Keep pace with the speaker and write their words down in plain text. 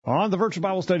On the Virtual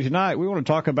Bible Study tonight, we want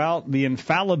to talk about the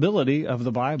infallibility of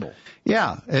the Bible.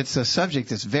 Yeah, it's a subject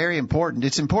that's very important.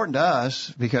 It's important to us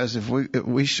because if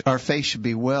our faith should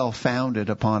be well founded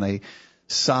upon a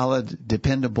solid,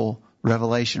 dependable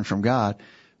revelation from God.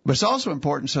 But it's also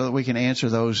important so that we can answer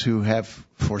those who have,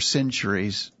 for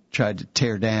centuries, tried to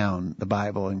tear down the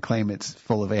Bible and claim it's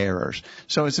full of errors.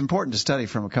 So it's important to study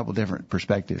from a couple different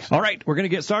perspectives. All right, we're going to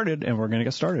get started, and we're going to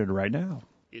get started right now.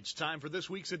 It's time for this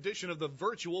week's edition of the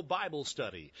Virtual Bible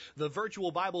Study. The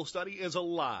Virtual Bible Study is a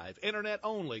live,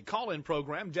 Internet-only call-in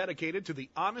program dedicated to the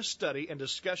honest study and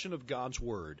discussion of God's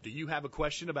Word. Do you have a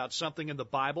question about something in the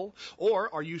Bible?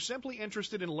 Or are you simply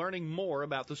interested in learning more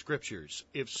about the Scriptures?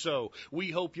 If so,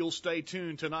 we hope you'll stay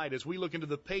tuned tonight as we look into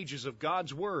the pages of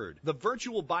God's Word. The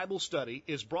Virtual Bible Study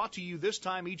is brought to you this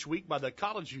time each week by the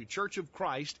College View Church of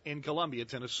Christ in Columbia,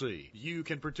 Tennessee. You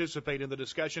can participate in the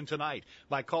discussion tonight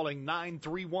by calling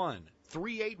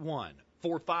 931-381-4567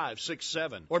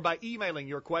 or by emailing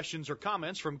your questions or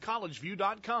comments from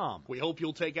collegeview.com. We hope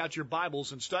you'll take out your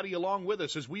Bibles and study along with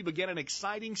us as we begin an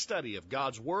exciting study of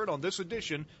God's Word on this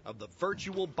edition of the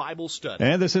Virtual Bible Study.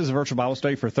 And this is a Virtual Bible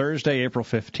Study for Thursday, April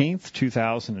 15th,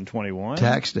 2021.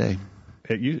 Tax day.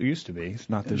 It used to be. It's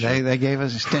not this year. They gave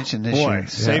us extension this year. Boy,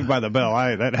 Saved by the Bell.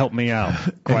 That helped me out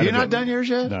quite Have you a not bit. done yours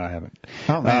yet? No, I haven't.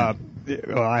 Oh, man.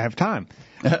 Well, I have time.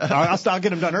 I'll get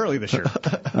them done early this year.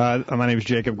 My name is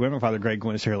Jacob Gwynn. My father, Greg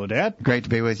Gwynn, is here. Hello, Dad. Great to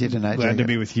be with you tonight, Glad Jacob. to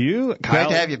be with you. Kyle. Great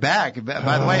to have you back.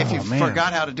 By the way, if you man.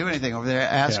 forgot how to do anything over there,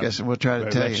 ask us and we'll try to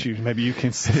tell you. Maybe you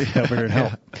can sit over here and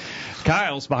help.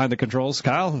 Kyle's behind the controls.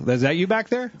 Kyle, is that you back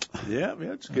there? Yeah,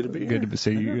 it's good to be here. Good to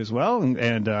see you as well.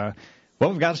 And well,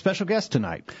 we've got a special guest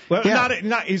tonight. Well, Yeah.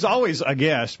 not he's always a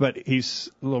guest, but he's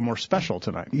a little more special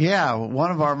tonight. Yeah, one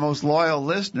of our most loyal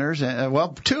listeners,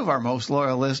 two of our most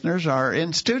loyal listeners are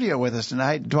in studio with us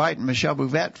tonight. Dwight and Michelle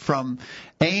Bouvette from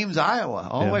Ames, Iowa.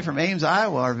 All the way from Ames,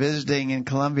 Iowa are visiting in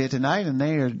Columbia tonight, and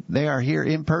they are here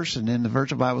in person in the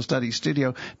Virtual Bible Study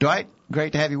studio. Dwight,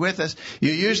 great to have you with us. You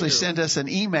usually send us an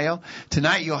email.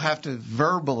 Tonight you'll have to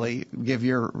verbally give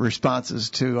your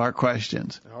responses to our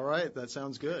questions. All right, that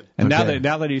sounds good. And Okay.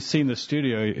 now that he's seen the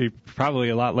studio, he's probably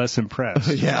a lot less impressed.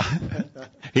 Yeah.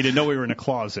 He didn't know we were in a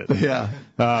closet. Yeah.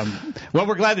 Well,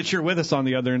 we're glad that you're with us on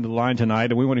the other end of the line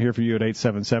tonight, and we want to hear from you at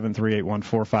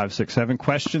 877-381-4567,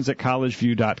 questions at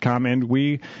collegeview.com, and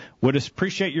we would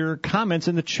appreciate your comments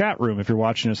in the chat room if you're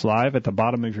watching us live at the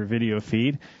bottom of your video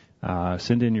feed.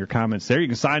 Send in your comments there. You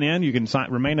can sign in. You can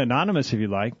remain anonymous if you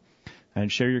like, and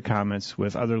share your comments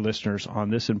with other listeners on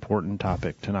this important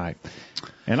topic tonight.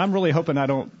 And I'm really hoping I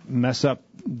don't mess up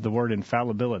the word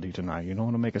infallibility tonight. You don't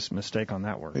want to make a mistake on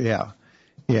that word. Yeah.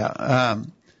 Yeah.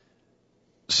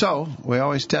 So we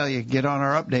always tell you, get on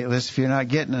our update list. If you're not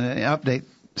getting an update,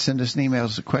 send us an email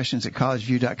to questions at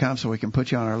collegeview.com so we can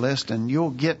put you on our list, and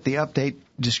you'll get the update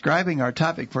describing our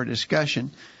topic for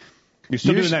discussion. You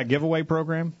still doing that giveaway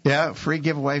program? Yeah, free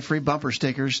giveaway, free bumper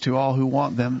stickers to all who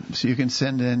want them. So you can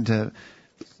send in to,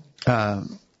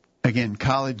 again,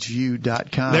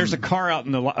 collegeview.com. There's a car out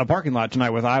in a parking lot tonight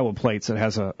with Iowa plates that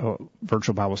has a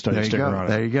Virtual Bible Study sticker on it.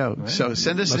 There you go. Right. So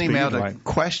send us an email to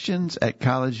questions at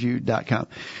collegeview.com.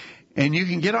 And you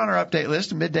can get on our update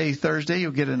list. Midday Thursday,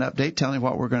 you'll get an update telling you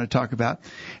what we're going to talk about.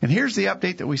 And here's the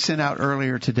update that we sent out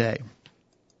earlier today.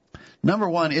 Number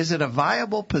one, is it a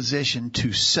viable position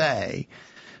to say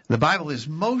the Bible is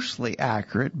mostly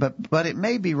accurate, but it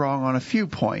may be wrong on a few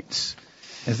points?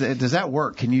 Does that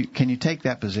work? Can you take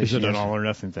that position? Is it an all or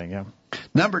nothing thing? Yeah.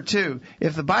 Number two,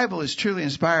 if the Bible is truly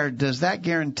inspired, does that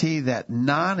guarantee that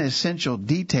non-essential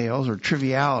details or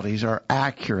trivialities are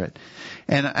accurate?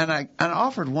 And I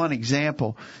offered one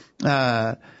example.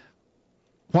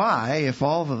 Why, if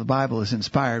all of the Bible is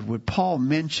inspired, would Paul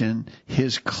mention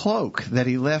his cloak that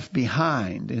he left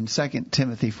behind in 2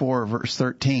 Timothy 4, verse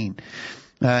 13?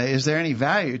 Is there any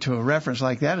value to a reference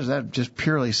like that? Is that just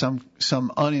purely some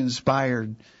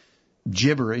uninspired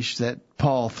gibberish that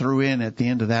Paul threw in at the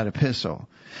end of that epistle?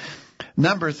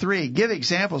 Number three, give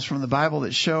examples from the Bible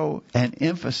that show an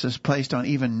emphasis placed on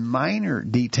even minor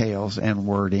details and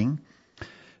wording.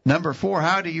 Number four,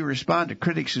 how do you respond to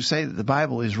critics who say that the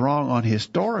Bible is wrong on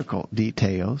historical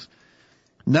details?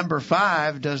 Number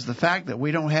five, does the fact that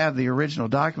we don't have the original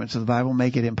documents of the Bible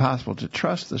make it impossible to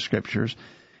trust the Scriptures?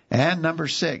 And number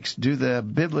six, do the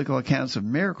biblical accounts of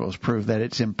miracles prove that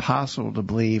it's impossible to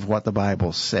believe what the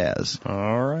Bible says?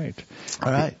 All right.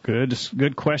 All right.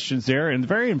 Good questions there, and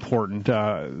very important.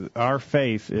 Our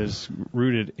faith is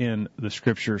rooted in the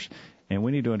Scriptures, and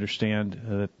we need to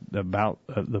understand about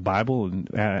the Bible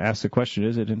and ask the question,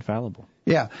 is it infallible?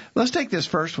 Yeah. Let's take this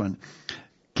first one.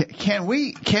 Can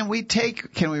we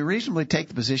reasonably take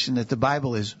the position that the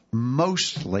Bible is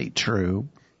mostly true,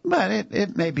 but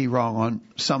it may be wrong on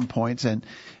some points, and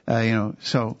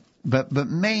but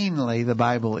mainly the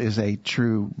Bible is a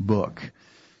true book.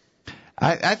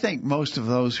 I think most of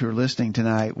those who are listening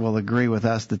tonight will agree with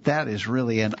us that is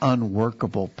really an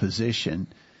unworkable position.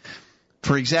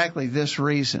 For exactly this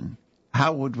reason,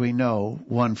 how would we know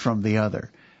one from the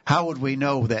other? How would we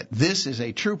know that this is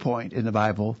a true point in the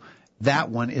Bible, that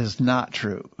one is not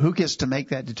true? Who gets to make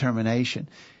that determination?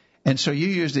 And so you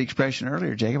used the expression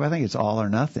earlier, Jacob, I think it's all or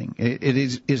nothing. It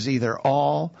is either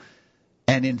all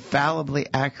an infallibly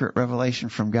accurate revelation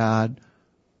from God,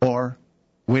 or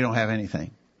we don't have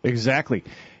anything. Exactly.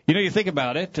 You think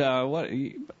about it. I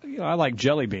like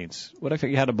jelly beans. What if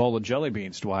you had a bowl of jelly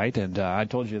beans, Dwight? And I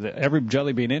told you that every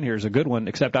jelly bean in here is a good one,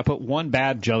 except I put one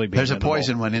bad jelly bean. There's a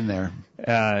poison one in there.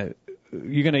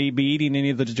 You going to be eating any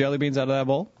of the jelly beans out of that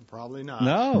bowl? Probably not.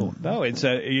 No. It's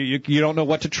you don't know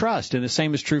what to trust, and the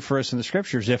same is true for us in the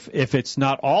Scriptures. If it's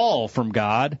not all from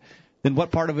God, then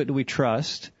what part of it do we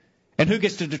trust? And who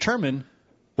gets to determine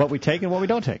what we take and what we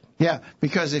don't take? Yeah,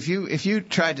 because if you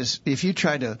try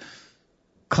to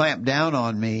clamp down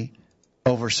on me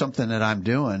over something that I'm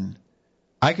doing,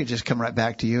 I could just come right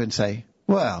back to you and say,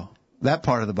 well, that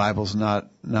part of the Bible's not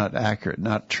accurate,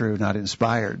 not true, not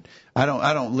inspired. I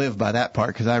don't live by that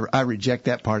part because I reject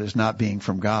that part as not being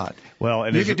from God. Well,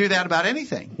 and you could do that about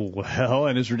anything. Well,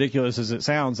 and as ridiculous as it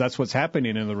sounds, that's what's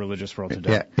happening in the religious world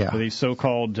today. Yeah. These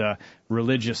so-called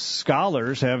religious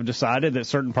scholars have decided that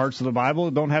certain parts of the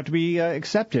Bible don't have to be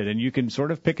accepted, and you can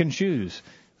sort of pick and choose.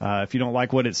 If you don't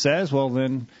like what it says, well,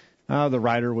 then the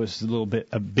writer was a little bit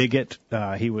a bigot.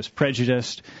 He was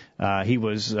prejudiced. He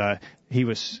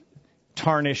was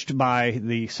tarnished by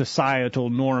the societal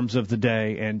norms of the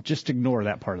day, and just ignore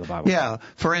that part of the Bible. Yeah.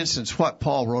 For instance, what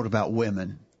Paul wrote about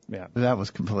women. Yeah. That was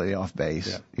completely off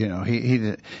base. Yeah.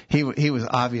 He was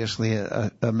obviously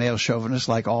a male chauvinist,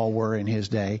 like all were in his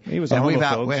day. He was a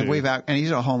homophobe, and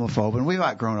he's a homophobe, and we've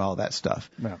outgrown all that stuff.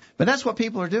 Yeah. But that's what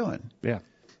people are doing. Yeah.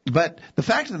 But the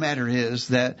fact of the matter is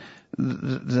that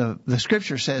the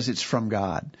Scripture says it's from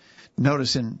God.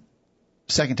 Notice in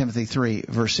 2 Timothy 3,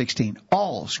 verse 16,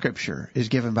 all Scripture is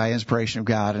given by inspiration of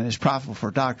God and is profitable for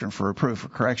doctrine, for reproof, for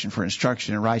correction, for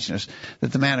instruction in righteousness,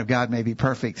 that the man of God may be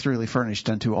perfect, thoroughly furnished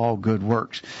unto all good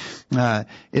works.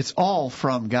 It's all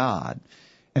from God.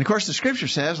 And of course the Scripture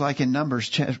says, like in Numbers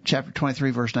chapter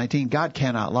 23, verse 19, God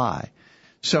cannot lie.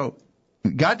 So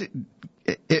God,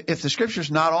 if the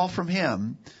Scripture's not all from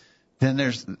Him, then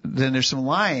there's some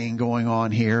lying going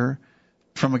on here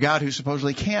from a God who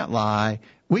supposedly can't lie.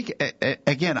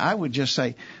 I would just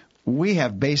say we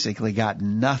have basically got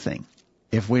nothing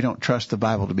if we don't trust the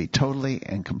Bible to be totally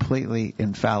and completely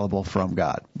infallible from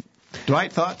God.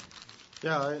 Dwight, thought?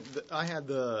 Yeah, I had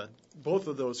both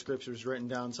of those scriptures written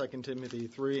down, 2 Timothy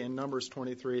 3 and Numbers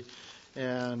 23,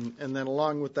 and then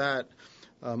along with that,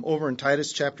 over in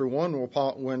Titus chapter 1,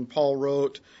 when Paul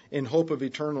wrote, "In hope of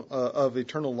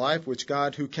eternal life, which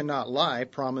God, who cannot lie,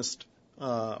 promised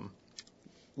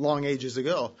long ages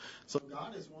ago." So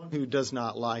God is one who does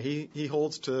not lie. He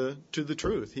holds to the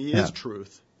truth. He is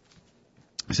truth.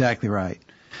 Exactly right.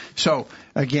 So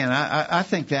again, I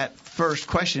think that first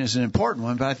question is an important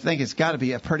one, but I think it's got to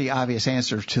be a pretty obvious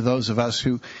answer to those of us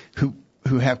who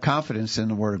have confidence in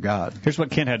the Word of God. Here's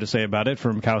what Kent had to say about it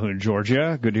from Calhoun,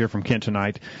 Georgia. Good to hear from Kent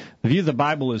tonight. The view of the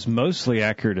Bible is mostly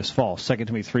accurate is false. 2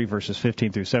 Timothy 3 verses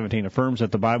 15 through 17 affirms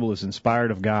that the Bible is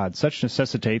inspired of God. Such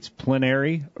necessitates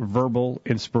plenary verbal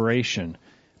inspiration.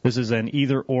 This is an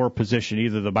either-or position.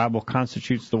 Either the Bible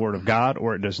constitutes the Word of God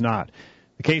or it does not.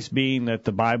 The case being that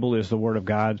the Bible is the Word of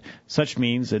God, such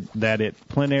means that it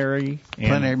plenary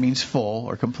means full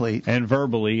or complete, and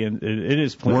verbally, and it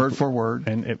is word for word,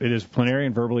 and it is plenary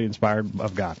and verbally inspired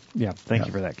of God. Yeah, thank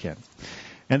you for that, Ken.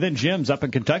 And then Jim's up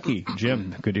in Kentucky.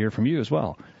 Jim, good to hear from you as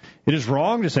well. It is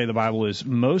wrong to say the Bible is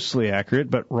mostly accurate,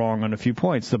 but wrong on a few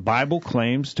points. The Bible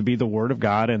claims to be the Word of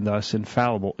God and thus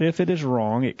infallible. If it is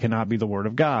wrong, it cannot be the Word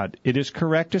of God. It is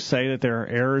correct to say that there are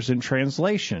errors in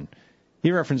translation.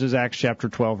 He references Acts chapter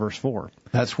 12, verse 4.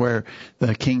 That's where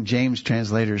the King James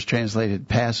translators translated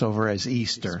Passover as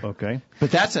Easter. Okay.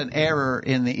 But that's an error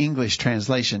in the English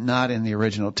translation, not in the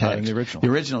original text. Not in the original. The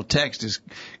original text is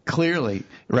clearly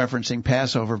referencing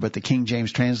Passover, but the King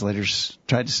James translators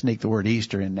tried to sneak the word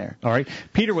Easter in there. All right.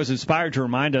 Peter was inspired to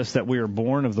remind us that we are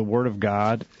born of the Word of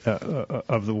God,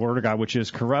 which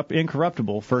is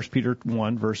incorruptible. 1 Peter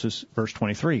 1, verse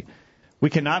 23. We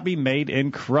cannot be made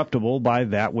incorruptible by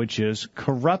that which is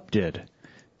corrupted.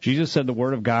 Jesus said the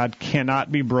Word of God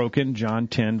cannot be broken, John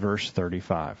 10, verse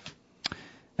 35.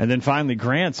 And then finally,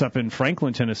 Grant's up in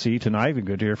Franklin, Tennessee tonight. Even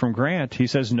good to hear from Grant. He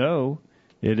says, no,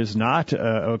 it is not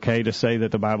okay to say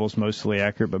that the Bible is mostly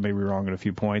accurate, but maybe wrong in a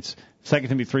few points. 2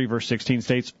 Timothy 3, verse 16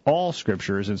 states, all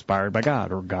Scripture is inspired by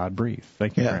God, or God-breathed.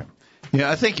 Thank you, Grant.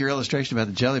 Yeah, I think your illustration about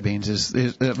the jelly beans is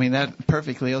that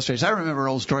perfectly illustrates. I remember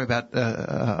an old story about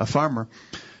a farmer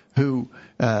who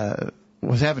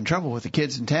was having trouble with the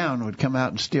kids in town, would come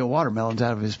out and steal watermelons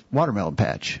out of his watermelon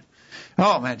patch.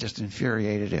 Oh, man, it just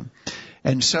infuriated him.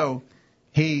 And so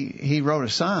he wrote a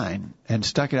sign and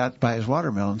stuck it out by his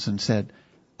watermelons and said,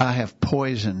 I have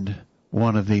poisoned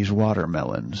one of these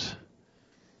watermelons.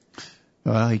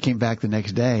 Well, he came back the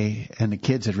next day, and the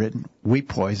kids had written, we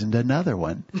poisoned another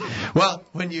one. Well,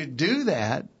 when you do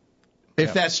that,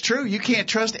 if that's true, you can't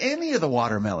trust any of the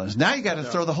watermelons. Now you got to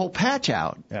throw the whole patch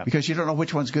out because you don't know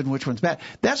which one's good and which one's bad.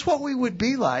 That's what we would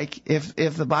be like if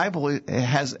the Bible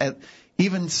has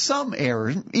even some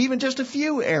errors, even just a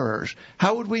few errors.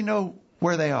 How would we know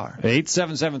where they are?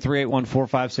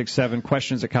 877-381-4567,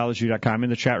 questions at collegeview.com. In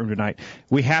the chat room tonight,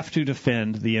 we have to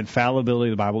defend the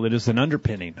infallibility of the Bible. It is an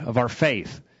underpinning of our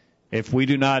faith. If we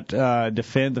do not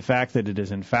defend the fact that it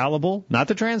is infallible, not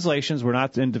the translations, we're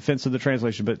not in defense of the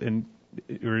translation, but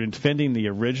we're defending the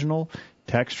original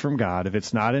text from God. If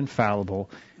it's not infallible,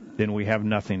 then we have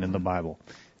nothing in the Bible.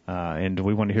 And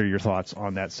we want to hear your thoughts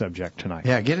on that subject tonight.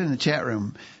 Yeah, get in the chat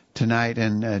room tonight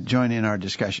and join in our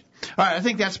discussion. All right, I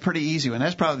think that's a pretty easy one.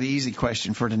 That's probably the easy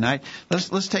question for tonight.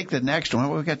 Let's take the next one.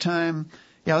 We've got time.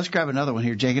 Yeah, let's grab another one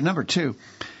here, Jacob. Number 2.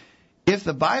 If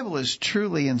the Bible is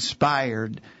truly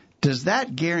inspired, does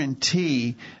that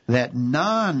guarantee that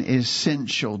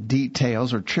non-essential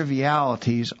details or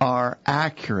trivialities are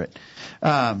accurate?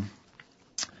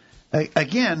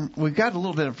 Again, we've got a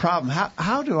little bit of a problem.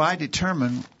 How do I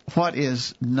determine what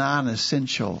is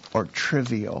non-essential or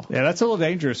trivial? Yeah, that's a little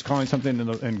dangerous, calling something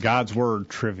in God's Word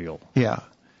trivial. Yeah.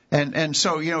 And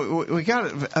so, we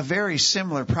got a very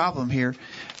similar problem here.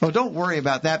 Well, don't worry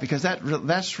about that because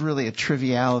that's really a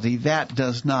triviality. That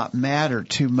does not matter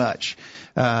too much.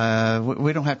 We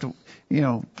don't have to, we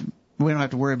don't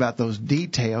have to worry about those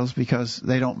details because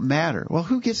they don't matter. Well,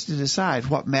 who gets to decide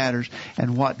what matters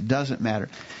and what doesn't matter?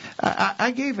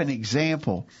 I gave an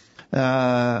example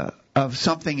of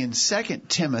something in 2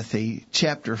 Timothy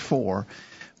chapter 4.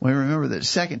 We remember that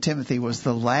 2 Timothy was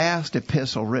the last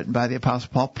epistle written by the Apostle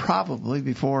Paul, probably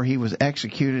before he was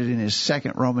executed in his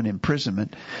second Roman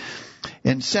imprisonment.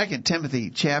 In 2 Timothy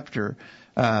chapter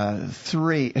 4,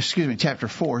 2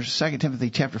 Timothy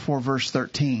chapter 4, verse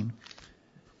 13,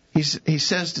 he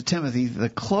says to Timothy, the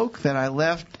cloak that I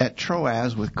left at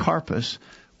Troas with Carpus,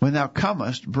 when thou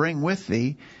comest, bring with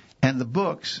thee, and the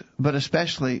books, but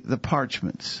especially the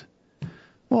parchments.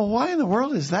 Well, why in the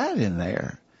world is that in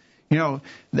there?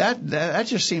 That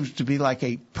just seems to be like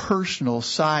a personal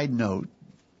side note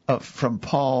from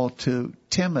Paul to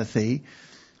Timothy.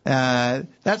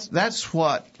 That's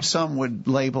what some would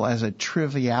label as a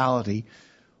triviality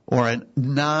or a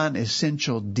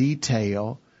non-essential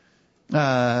detail.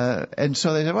 And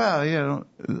so they say, well,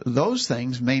 those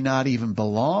things may not even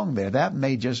belong there. That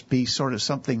may just be sort of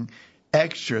something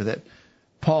extra that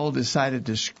Paul decided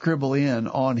to scribble in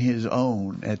on his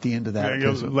own at the end of that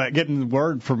epistle. Getting the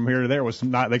word from here to there was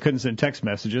not, they couldn't send text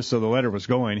messages, so the letter was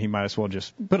going. He might as well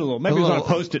just put it was on a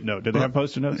Post-it note. Did they have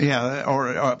Post-it notes? Yeah,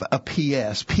 or a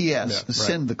PS.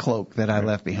 Send the cloak that I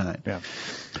left behind. Yeah.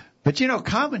 But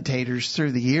commentators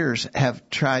through the years have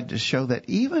tried to show that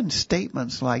even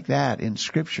statements like that in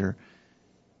Scripture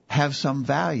have some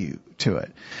value to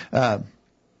it.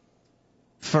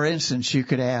 For instance, you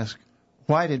could ask,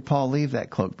 why did Paul leave that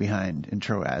cloak behind in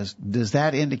Troas? Does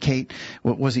that indicate,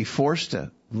 was he forced to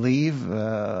leave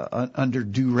under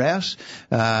duress?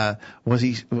 Does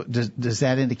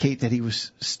that indicate that he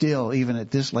was still, even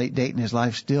at this late date in his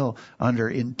life, still under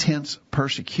intense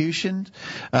persecution?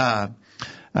 It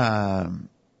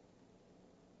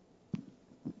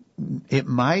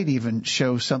might even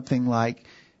show something like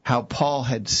how Paul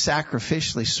had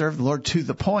sacrificially served the Lord to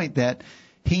the point that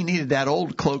he needed that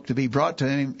old cloak to be brought to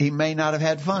him. He may not have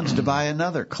had funds to buy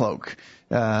another cloak.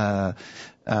 He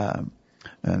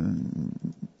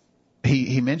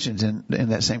mentions in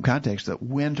that same context that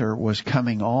winter was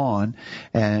coming on,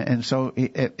 and so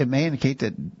it may indicate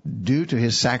that due to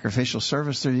his sacrificial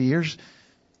service through the years,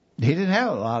 he didn't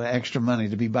have a lot of extra money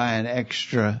to be buying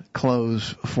extra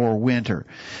clothes for winter.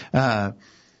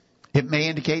 It may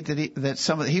indicate that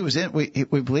he was in.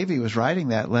 We believe he was writing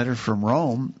that letter from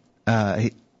Rome.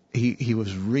 He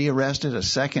was rearrested, a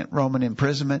second Roman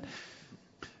imprisonment.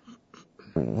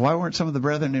 why weren't some of the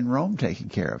brethren in Rome taking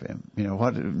care of him?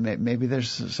 Maybe there's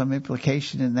some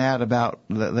implication in that about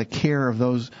the care of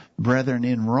those brethren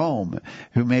in Rome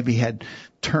who maybe had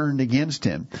turned against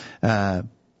him.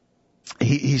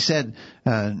 He said,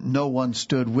 no one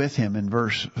stood with him in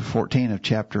verse 14 of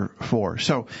chapter 4.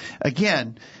 So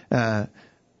again,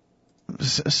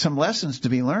 some lessons to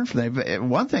be learned from them.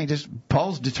 One thing, just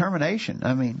Paul's determination.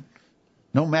 I mean,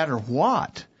 no matter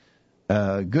what,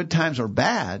 good times or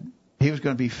bad, he was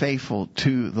going to be faithful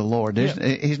to the Lord.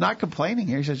 He's not complaining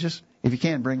here. He says, just if you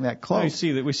can, bring that close.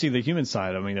 We see the human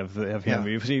side. I mean, of him. Yeah.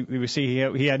 We see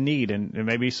he had need and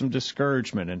maybe some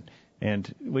discouragement,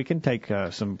 and we can take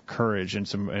some courage and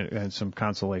some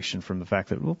consolation from the fact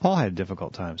that Paul had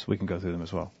difficult times. We can go through them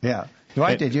as well. Yeah.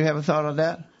 Dwight, did you have a thought on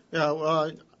that? Yeah.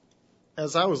 Well,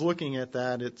 as I was looking at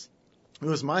that, it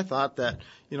was my thought that,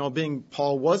 being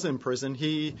Paul was in prison,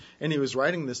 he was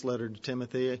writing this letter to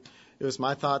Timothy. It was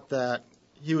my thought that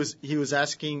he was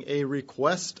asking a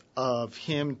request of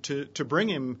him to bring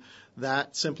him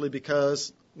that simply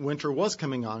because winter was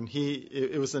coming on.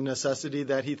 It was a necessity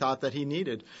that he thought that he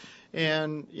needed.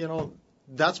 And,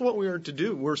 that's what we are to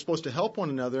do. We're supposed to help one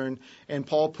another. And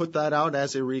Paul put that out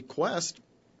as a request.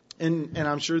 And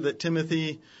I'm sure that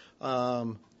Timothy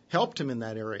helped him in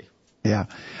that area. Yeah.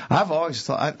 I've always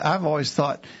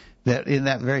thought that in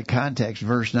that very context,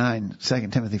 verse 9, 2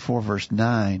 Timothy 4, verse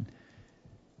 9,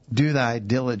 do thy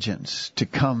diligence to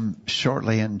come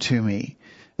shortly unto me.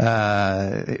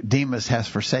 Demas has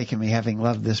forsaken me, having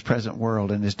loved this present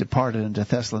world, and is departed unto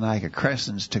Thessalonica,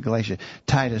 Crescens to Galatia,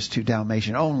 Titus to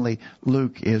Dalmatia. Only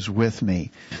Luke is with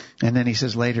me. And then he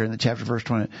says later in the chapter, verse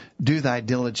 20, do thy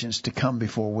diligence to come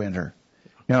before winter.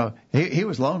 He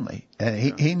was lonely.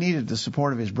 He needed the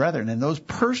support of his brethren, and those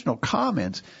personal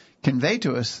comments convey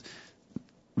to us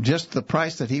just the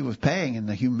price that he was paying, and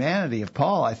the humanity of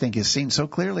Paul, I think, is seen so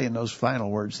clearly in those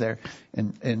final words there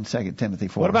in 2 Timothy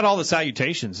 4. What about all the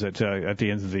salutations at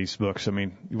the end of these books? I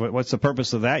mean, what's the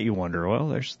purpose of that, you wonder? Well,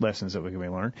 there's lessons that we can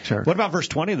learn. Sure. What about verse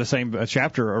 20 of the same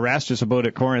chapter? Erastus abode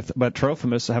at Corinth, but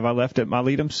Trophimus have I left at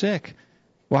Miletum sick.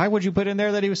 Why would you put in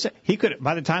there that he was sick? He could,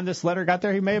 by the time this letter got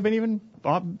there, he may have been even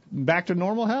back to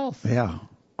normal health. Yeah,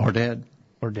 or dead.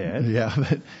 Yeah,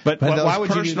 but those why would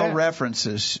you do personal that?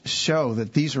 References show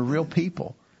that these are real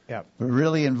people. Yeah,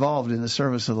 really involved in the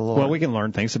service of the Lord. Well, we can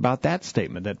learn things about that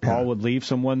statement, that Paul would leave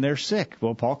someone there sick.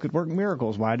 Well, Paul could work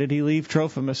miracles. Why did he leave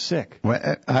Trophimus sick?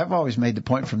 Well, I've always made the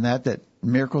point from that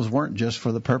miracles weren't just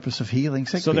for the purpose of healing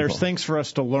sick people. So there's things for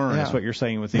us to learn, is what you're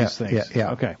saying with these things.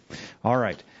 Yeah. Okay. All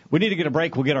right. We need to get a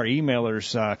break. We'll get our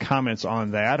emailers' comments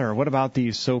on that. Or what about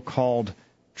these so-called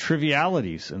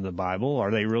trivialities in the Bible? Are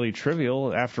they really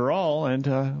trivial after all? And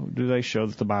do they show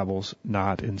that the Bible's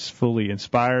not fully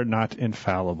inspired, not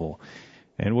infallible?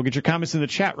 And we'll get your comments in the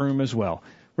chat room as well.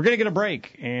 We're going to get a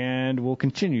break, and we'll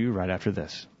continue right after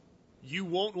this. You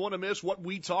won't want to miss what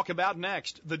we talk about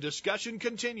next. The discussion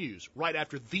continues right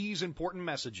after these important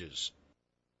messages.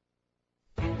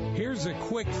 Here's a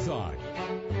quick thought.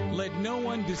 Let no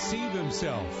one deceive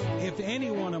himself. If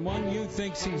anyone among you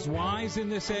thinks he's wise in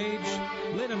this age,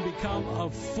 let him become a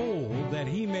fool that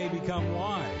he may become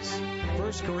wise.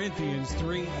 1 Corinthians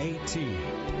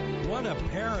 3:18. What a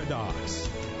paradox.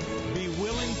 Be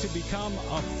willing to become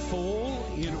a fool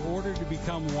in order to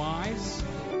become wise?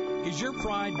 Is your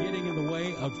pride getting in the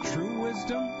way of true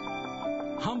wisdom?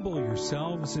 Humble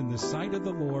yourselves in the sight of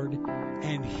the Lord,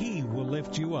 and He will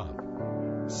lift you up.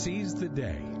 Seize the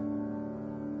day.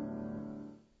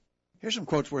 Here's some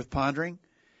quotes worth pondering.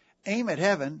 Aim at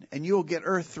heaven, and you will get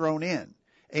earth thrown in.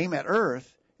 Aim at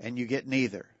earth, and you get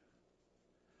neither.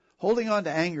 Holding on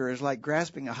to anger is like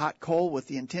grasping a hot coal with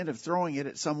the intent of throwing it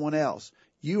at someone else.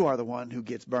 You are the one who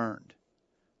gets burned.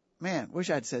 Man, wish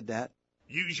I'd said that.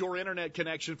 Use your internet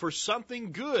connection for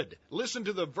something good. Listen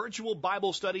to the virtual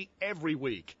Bible study every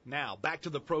week. Now, back to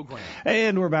the program.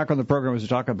 And we're back on the program as we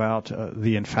talk about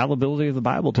the infallibility of the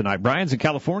Bible tonight. Brian's in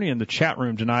California in the chat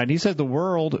room tonight. He says the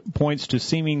world points to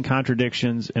seeming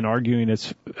contradictions in arguing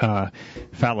its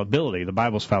fallibility, the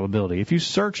Bible's fallibility. If you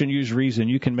search and use reason,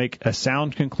 you can make a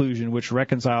sound conclusion which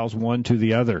reconciles one to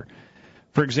the other.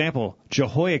 For example,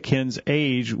 Jehoiakim's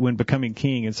age when becoming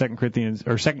king in 2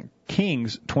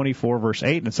 Kings 24 verse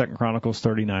 8 and 2 Chronicles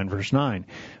 39 verse 9.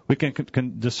 We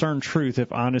can discern truth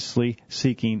if honestly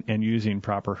seeking and using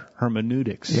proper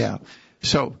hermeneutics. Yeah.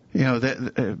 So,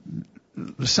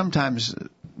 sometimes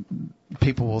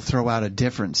people will throw out a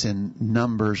difference in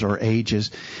numbers or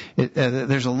ages.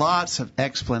 There's lots of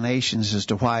explanations as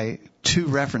to why two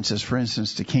references, for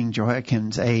instance, to King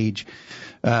Jehoiakim's age,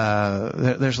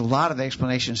 there's a lot of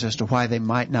explanations as to why they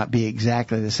might not be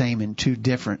exactly the same in two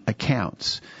different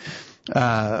accounts.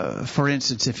 For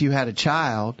instance, if you had a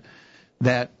child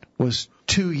that was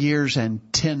 2 years and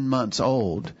 10 months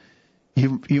old,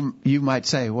 you might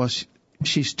say, well,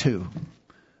 she's 2.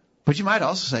 But you might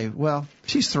also say, well,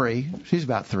 she's 3. She's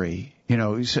about 3. You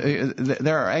know,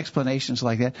 there are explanations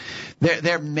like that.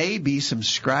 There may be some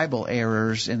scribal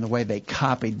errors in the way they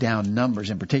copied down numbers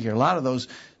in particular. A lot of those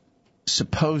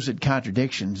supposed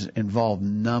contradictions involve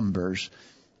numbers,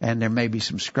 and there may be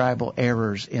some scribal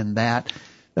errors in that.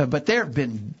 But there have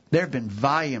been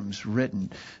volumes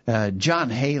written. John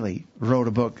Haley wrote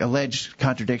a book, Alleged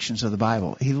Contradictions of the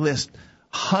Bible. He lists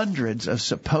hundreds of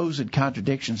supposed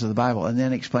contradictions of the Bible and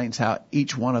then explains how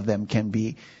each one of them can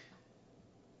be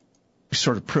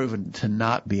sort of proven to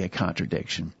not be a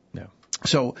contradiction. No.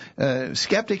 So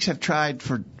skeptics have tried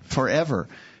forever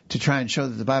to try and show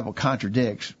that the Bible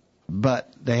contradicts,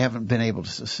 but they haven't been able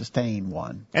to sustain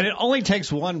one. And it only takes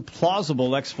one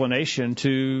plausible explanation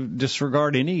to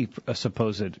disregard any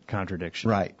supposed contradiction.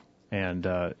 Right. And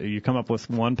you come up with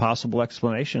one possible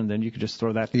explanation, then you can just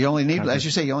throw that. You only need, as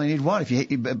you say, you only need one.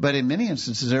 But in many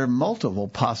instances, there are multiple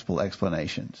possible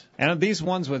explanations. And these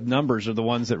ones with numbers are the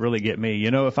ones that really get me. You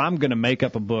know, if I'm going to make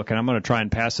up a book and I'm going to try and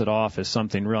pass it off as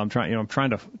something real, I'm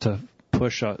trying to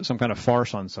push some kind of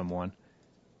farce on someone.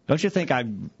 Don't you think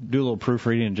I'd do a little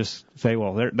proofreading and just say,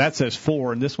 well, that says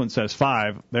 4 and this one says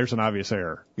 5. There's an obvious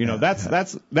error. You know, that's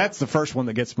the first one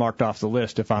that gets marked off the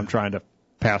list if I'm trying to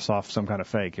pass off some kind of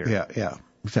fake here. Yeah,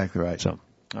 exactly right. So,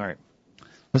 all right.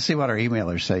 Let's see what our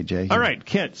emailers say, Jay. All right.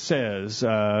 Kent says,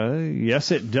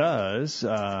 yes, it does.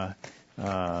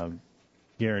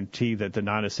 Guarantee that the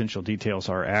non-essential details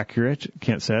are accurate,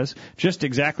 Kent says. Just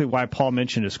exactly why Paul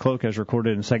mentioned his cloak as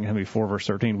recorded in 2 Timothy 4, verse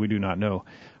 13, we do not know.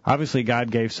 Obviously,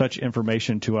 God gave such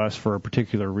information to us for a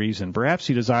particular reason. Perhaps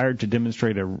he desired to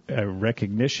demonstrate a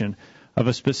recognition of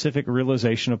a specific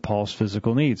realization of Paul's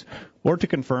physical needs, or to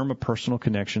confirm a personal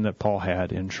connection that Paul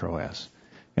had in Troas.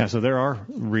 Yeah, so there are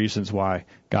reasons why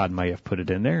God may have put it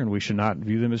in there, and we should not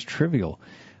view them as trivial.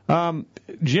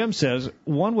 Jim says,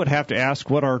 one would have to ask,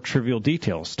 what are trivial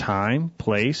details? Time,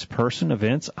 place, person,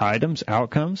 events, items,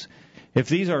 outcomes? If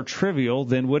these are trivial,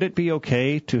 then would it be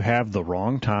okay to have the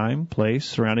wrong time, place,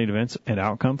 surrounding events, and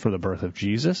outcome for the birth of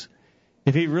Jesus?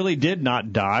 If he really did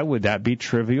not die, would that be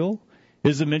trivial?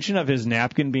 Is the mention of his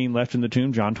napkin being left in the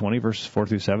tomb, John 20, verses 4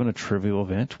 through 7, a trivial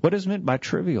event? What is meant by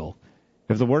trivial?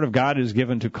 If the Word of God is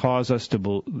given to cause us to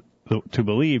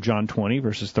believe, John 20,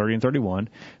 verses 30 and 31,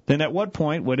 then at what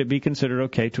point would it be considered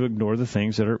okay to ignore the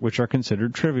things which are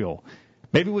considered trivial?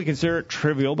 Maybe we consider it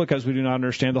trivial because we do not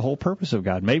understand the whole purpose of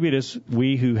God. Maybe it is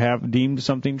we who have deemed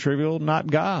something trivial, not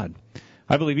God.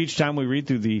 I believe each time we read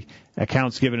through the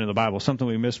accounts given in the Bible, something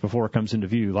we missed before comes into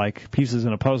view, like pieces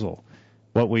in a puzzle.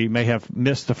 What we may have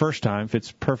missed the first time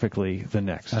fits perfectly the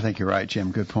next. I think you're right,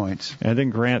 Jim. Good points. And then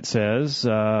Grant says,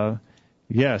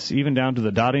 yes, even down to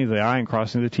the dotting of the I and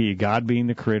crossing of the T, God being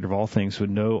the creator of all things would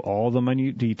know all the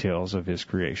minute details of his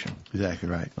creation. Exactly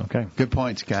right. Okay. Good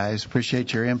points, guys.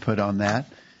 Appreciate your input on that.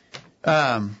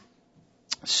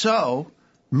 So,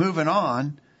 moving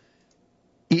on,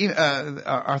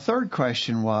 our third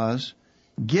question was,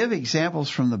 give examples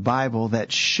from the Bible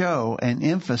that show an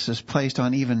emphasis placed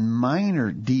on even minor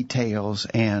details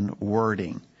and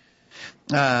wording.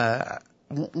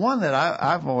 One that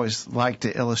I've always liked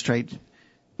to illustrate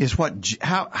is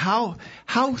how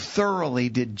thoroughly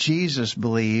did Jesus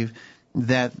believe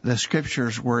that the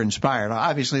Scriptures were inspired.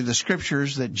 Obviously, the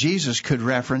Scriptures that Jesus could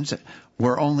reference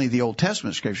were only the Old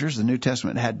Testament Scriptures. The New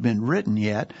Testament hadn't been written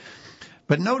yet.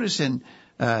 But notice in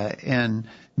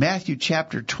Matthew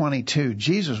chapter 22,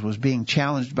 Jesus was being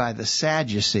challenged by the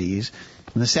Sadducees.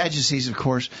 And the Sadducees, of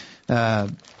course,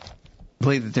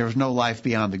 believed that there was no life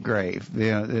beyond the grave.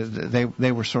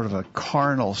 They were sort of a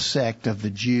carnal sect of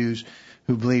the Jews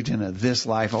who believed in a this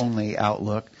life only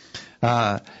outlook.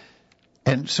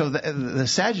 And so the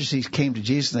Sadducees came to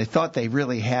Jesus, and they thought they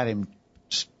really had him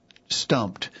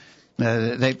stumped.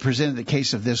 They presented the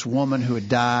case of this woman who had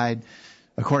died.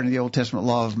 According to the Old Testament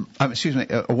law of,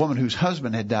 a woman whose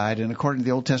husband had died, and according to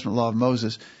the Old Testament law of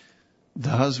Moses,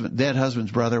 the dead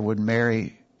husband's brother would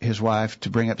marry his wife to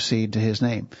bring up seed to his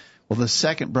name. Well, the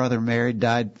second brother married,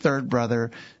 died, third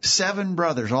brother, 7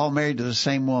 brothers, all married to the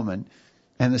same woman.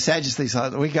 And the Sadducees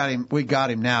thought, we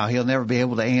got him now. He'll never be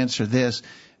able to answer this.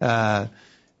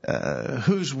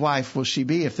 Whose wife will she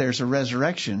be if there's a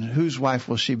resurrection? Whose wife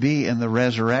will she be in the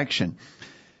resurrection?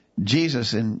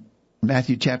 Jesus in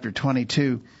Matthew chapter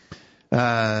 22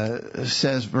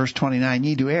 says, verse 29,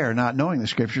 ye do err, not knowing the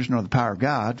Scriptures nor the power of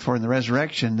God, for in the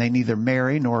resurrection they neither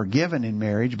marry nor are given in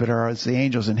marriage, but are as the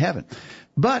angels in heaven.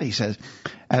 But, he says,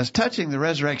 as touching the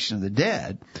resurrection of the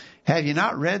dead, Have you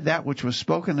not read that which was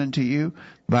spoken unto you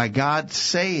by God,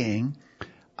 saying,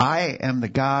 I am the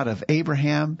God of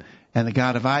Abraham and the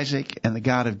God of Isaac and the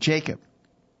God of Jacob.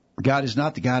 God is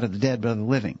not the God of the dead, but of the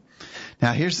living.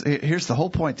 Now, here's the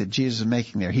whole point that Jesus is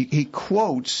making there. He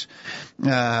quotes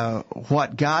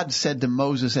what God said to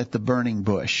Moses at the burning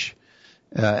bush.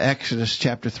 Exodus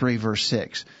chapter 3, verse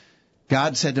 6.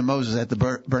 God said to Moses at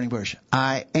the burning bush,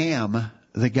 I am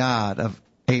the God of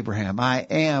Abraham. I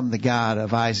am the God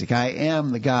of Isaac. I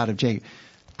am the God of Jacob.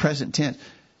 Present tense.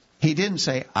 He didn't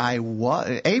say, I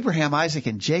was. Abraham, Isaac,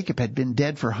 and Jacob had been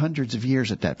dead for hundreds of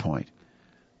years at that point.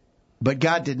 But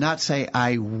God did not say,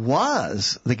 I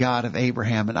was the God of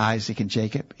Abraham and Isaac and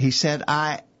Jacob. He said,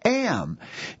 I am.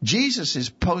 Jesus is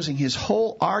posing his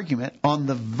whole argument on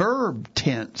the verb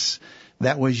tense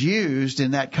that was used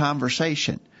in that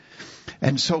conversation.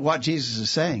 And so what Jesus is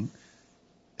saying,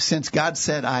 since God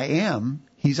said, I am,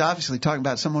 he's obviously talking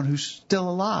about someone who's still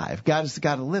alive. God is the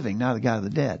God of the living, not the God of the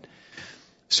dead.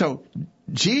 So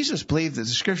Jesus believed that the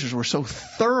Scriptures were so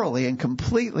thoroughly and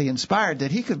completely inspired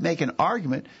that he could make an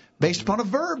argument based upon a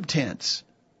verb tense.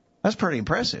 That's pretty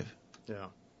impressive. Yeah.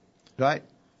 Right?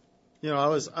 You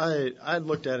know, I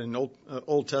looked at an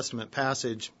Old Testament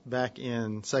passage back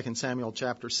in 2 Samuel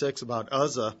chapter 6 about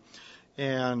Uzzah,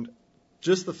 and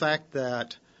just the fact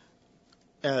that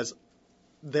as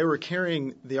they were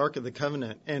carrying the Ark of the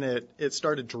Covenant and it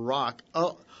started to rock,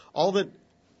 all that,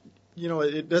 you know,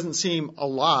 it doesn't seem a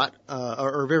lot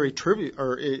or very trivial,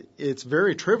 or it's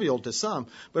very trivial to some,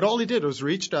 but all he did was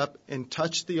reached up and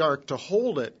touched the Ark to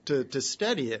hold it, to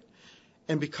steady it,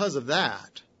 and because of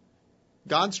that,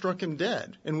 God struck him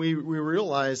dead. And we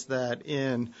realize that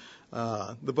in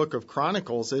the book of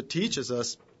Chronicles, it teaches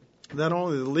us that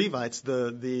only the Levites,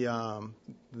 at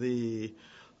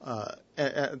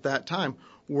that time,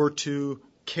 were to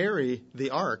carry the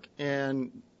ark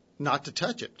and not to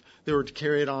touch it. They were to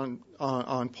carry it on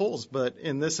poles. But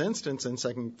in this instance, in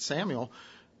 2 Samuel,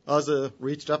 Uzzah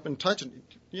reached up and touched it.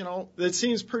 You know, it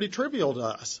seems pretty trivial to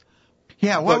us.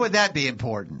 Yeah, why would that be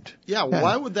important? Yeah,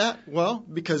 why would that? Well,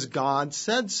 because God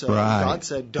said so. Right. God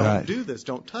said, don't do this,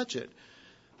 don't touch it.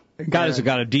 God is a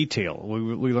God of detail.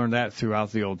 We learned that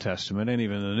throughout the Old Testament and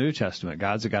even the New Testament.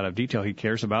 God's a God of detail. He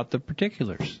cares about the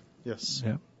particulars. Yes.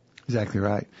 Yeah. Exactly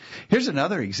right. Here's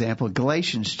another example.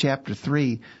 Galatians chapter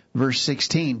 3, verse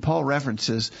 16. Paul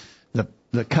references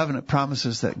the covenant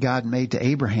promises that God made to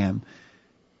Abraham.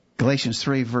 Galatians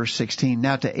 3, verse 16.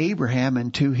 Now to Abraham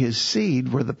and to his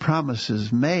seed were the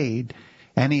promises made.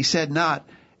 And he said not,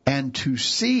 and to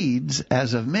seeds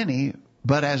as of many,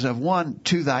 but as of one,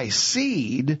 to thy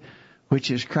seed,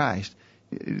 which is Christ.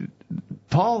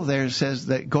 Paul there says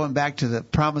that going back to the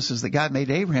promises that God made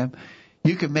to Abraham,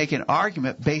 you can make an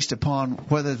argument based upon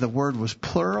whether the word was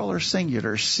plural or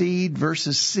singular, seed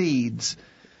versus seeds.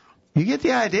 You get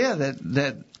the idea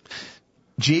that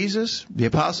Jesus, the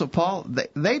Apostle Paul,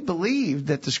 they believed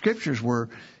that the Scriptures were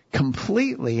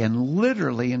completely and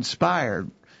literally inspired,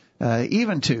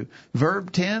 even to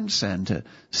verb tense and to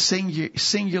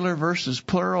singular versus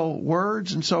plural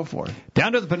words and so forth.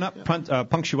 Down to the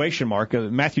punctuation mark,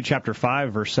 Matthew chapter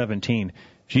 5, verse 17.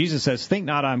 Jesus says, think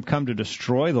not I'm come to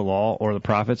destroy the law or the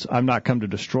prophets. I'm not come to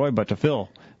destroy, but to fill.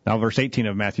 Now, verse 18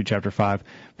 of Matthew chapter 5.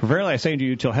 For verily I say unto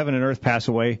you, till heaven and earth pass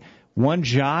away, one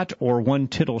jot or one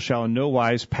tittle shall in no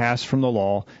wise pass from the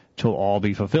law till all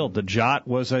be fulfilled. The jot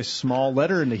was a small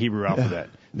letter in the Hebrew alphabet.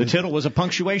 The tittle was a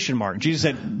punctuation mark. Jesus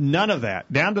said none of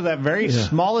that, down to that very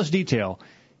smallest detail,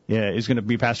 is going to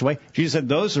be passed away. Jesus said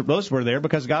those were there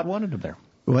because God wanted them there.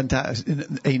 One time,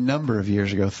 a number of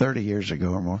years ago, 30 years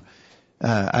ago or more,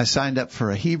 I signed up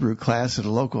for a Hebrew class at a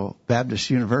local Baptist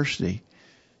university.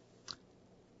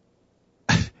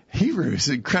 Hebrew is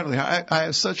incredibly hard. I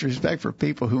have such respect for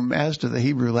people who master the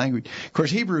Hebrew language. Of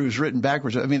course, Hebrew is written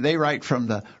backwards. I mean, they write from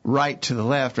the right to the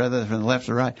left rather than from the left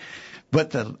to the right.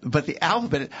 But the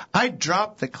alphabet, I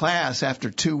dropped the class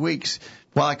after 2 weeks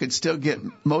while I could still get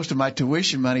most of my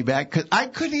tuition money back because I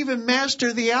couldn't even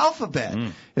master the alphabet.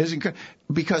 It was incredible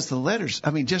because the letters,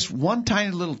 I mean, just one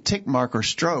tiny little tick mark or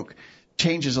stroke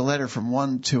changes a letter from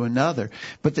one to another.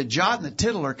 But the jot and the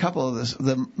tittle are a couple of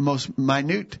the most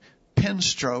minute pen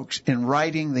strokes in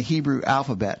writing the Hebrew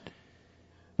alphabet.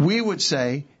 We would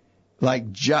say,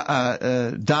 like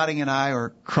dotting an I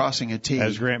or crossing a T.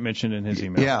 As Grant mentioned in his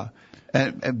email. Yeah.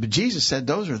 But Jesus said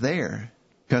those are there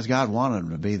because God wanted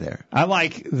them to be there. I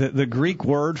like the Greek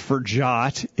word for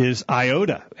jot is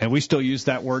iota, and we still use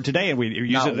that word today. And we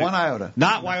use not it. One iota.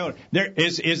 Not iota.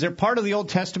 Is there part of the Old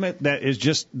Testament that is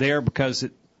just there because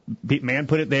man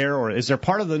put it there, or is there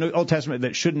part of the Old Testament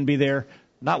that shouldn't be there?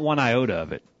 Not one iota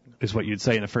of it is what you'd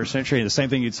say in the first century, and the same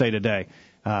thing you'd say today.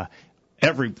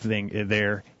 everything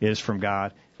there is from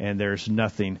God, and there's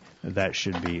nothing that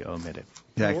should be omitted.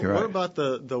 Exactly right. What about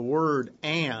the word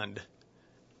 "and"?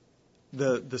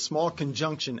 The small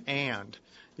conjunction "and."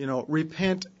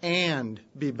 Repent and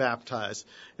be baptized.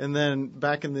 And then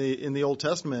back in the Old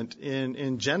Testament,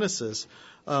 in Genesis,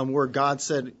 where God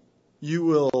said, you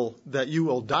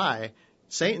will die,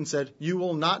 Satan said, you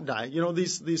will not die.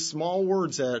 These small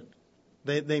words that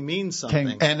they mean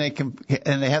something. And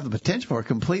they have the potential for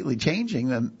completely changing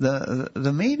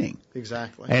the meaning.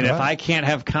 Exactly. And if I can't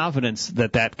have confidence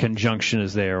that conjunction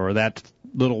is there or that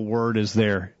little word is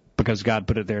there because God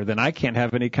put it there, then I can't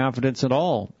have any confidence at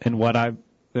all in what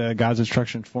God's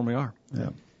instructions for me are. Yeah.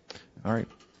 All right.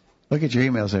 Look at your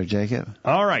emails there, Jacob.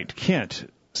 All right. Kent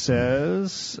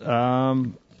says,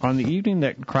 on the evening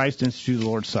that Christ instituted the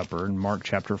Lord's Supper in Mark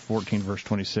chapter 14, verse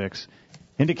 26,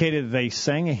 indicated they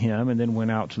sang a hymn and then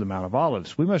went out to the Mount of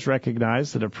Olives. We must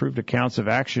recognize that approved accounts of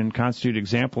action constitute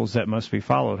examples that must be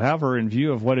followed. However, in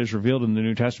view of what is revealed in the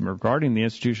New Testament regarding the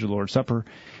institution of the Lord's Supper,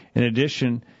 in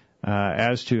addition,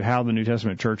 as to how the New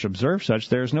Testament church observes such,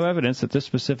 there is no evidence that this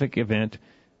specific event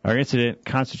or incident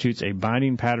constitutes a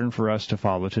binding pattern for us to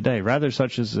follow today. Rather,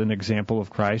 such is an example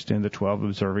of Christ and the 12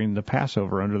 observing the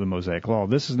Passover under the Mosaic Law.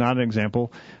 This is not an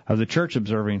example of the church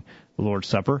observing the Lord's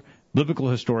Supper. Biblical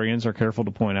historians are careful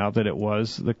to point out that it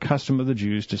was the custom of the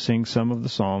Jews to sing some of the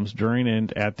Psalms during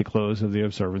and at the close of the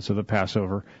observance of the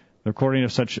Passover. The recording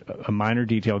of such a minor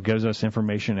detail gives us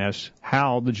information as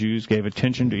how the Jews gave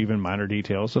attention to even minor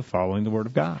details of following the Word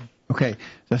of God. Okay,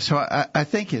 so I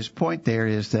think his point there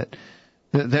is that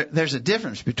there's a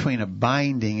difference between a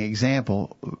binding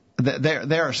example.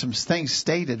 There are some things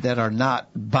stated that are not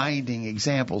binding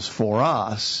examples for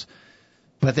us,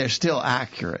 but they're still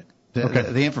accurate.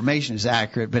 The information is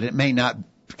accurate, but it may not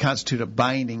constitute a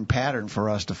binding pattern for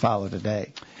us to follow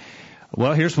today.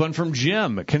 Well, here's one from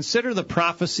Jim. Consider the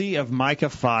prophecy of Micah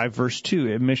 5, verse 2.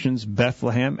 It mentions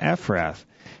Bethlehem Ephrath.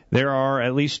 There are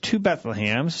at least two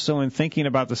Bethlehems, so in thinking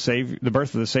about the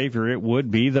birth of the Savior, it would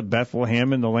be the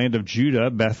Bethlehem in the land of Judah,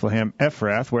 Bethlehem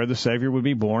Ephrath, where the Savior would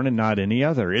be born and not any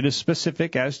other. It is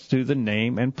specific as to the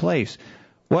name and place.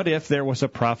 What if there was a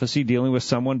prophecy dealing with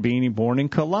someone being born in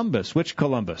Columbus? Which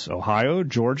Columbus? Ohio,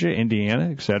 Georgia, Indiana,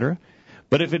 etc.?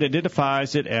 But if it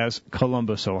identifies it as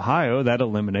Columbus, Ohio, that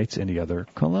eliminates any other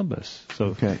Columbus.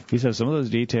 So he says some of those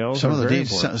details are very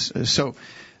important. So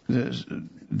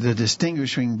the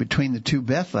distinguishing between the two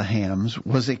Bethlehems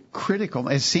was a critical,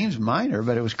 it seems minor,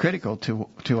 but it was critical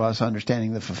to us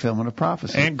understanding the fulfillment of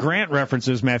prophecy. And Grant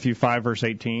references Matthew 5, verse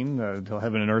 18, till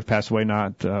heaven and earth pass away,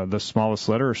 not the smallest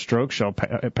letter or stroke shall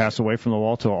pass away from the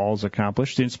law till all is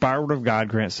accomplished. The inspired word of God,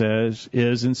 Grant says,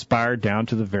 is inspired down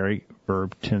to the very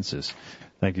verb tenses.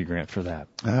 Thank you, Grant, for that.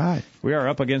 All right. We are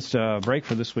up against a break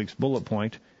for this week's bullet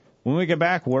point. When we get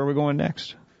back, where are we going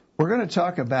next? We're going to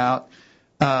talk about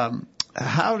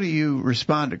how do you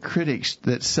respond to critics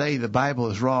that say the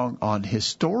Bible is wrong on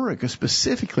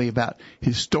specifically about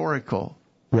historical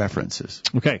references.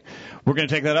 Okay. We're going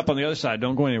to take that up on the other side.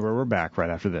 Don't go anywhere. We're back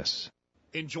right after this.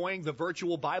 Enjoying the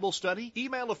virtual Bible study?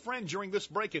 Email a friend during this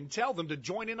break and tell them to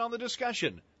join in on the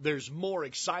discussion. There's more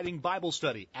exciting Bible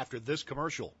study after this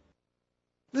commercial.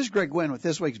 This is Greg Gwynn with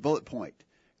this week's bullet point.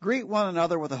 Greet one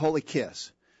another with a holy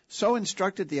kiss. So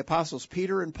instructed the apostles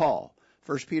Peter and Paul.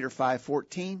 1 Peter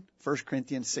 5:14, 1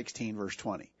 Corinthians 16, verse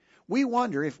 20. We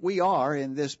wonder if we are,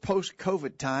 in this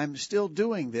post-COVID time, still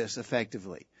doing this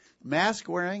effectively. Mask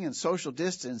wearing and social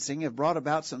distancing have brought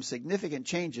about some significant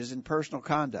changes in personal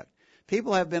conduct.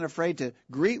 People have been afraid to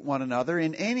greet one another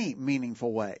in any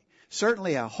meaningful way.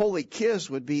 Certainly a holy kiss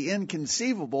would be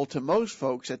inconceivable to most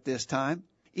folks at this time.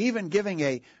 Even giving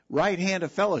a right hand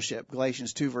of fellowship,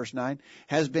 Galatians 2, verse 9,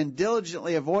 has been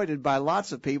diligently avoided by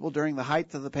lots of people during the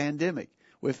height of the pandemic.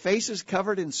 With faces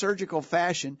covered in surgical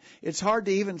fashion, it's hard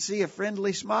to even see a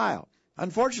friendly smile.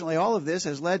 Unfortunately, all of this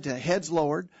has led to heads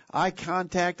lowered, eye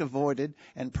contact avoided,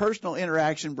 and personal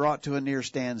interaction brought to a near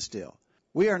standstill.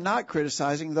 We are not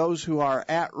criticizing those who are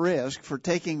at risk for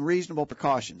taking reasonable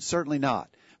precautions, certainly not.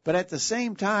 But at the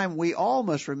same time, we all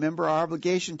must remember our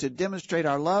obligation to demonstrate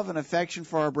our love and affection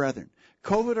for our brethren.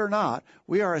 COVID or not,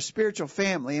 we are a spiritual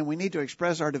family and we need to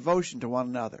express our devotion to one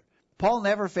another. Paul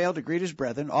never failed to greet his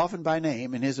brethren, often by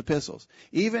name, in his epistles.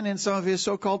 Even in some of his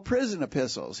so-called prison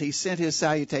epistles, he sent his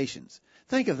salutations.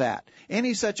 Think of that.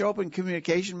 Any such open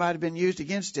communication might have been used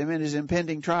against him in his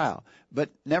impending trial.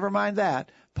 But never mind that,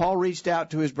 Paul reached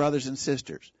out to his brothers and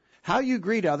sisters. How you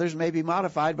greet others may be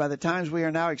modified by the times we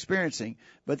are now experiencing,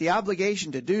 but the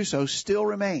obligation to do so still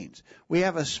remains. We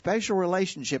have a special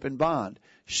relationship and bond.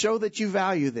 Show that you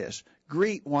value this.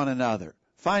 Greet one another.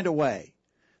 Find a way.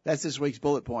 That's this week's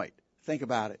bullet point. Think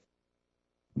about it.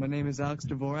 My name is Alex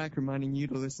Dvorak, reminding you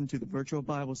to listen to the virtual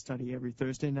Bible study every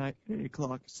Thursday night at 8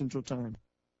 o'clock Central Time.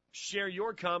 Share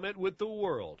your comment with the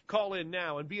world. Call in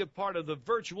now and be a part of the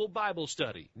virtual Bible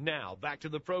study. Now, back to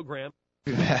the program.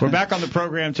 We're back on the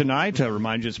program tonight.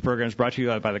 Remind you this program is brought to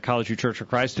you by the College View Church of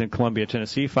Christ in Columbia,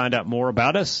 Tennessee. Find out more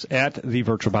about us at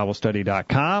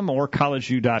thevirtualbiblestudy.com or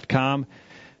collegeview.com.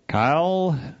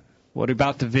 Kyle, what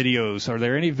about the videos? Are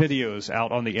there any videos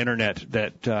out on the Internet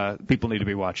that people need to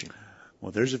be watching?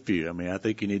 Well, there's a few. I mean, I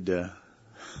think you need to,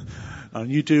 on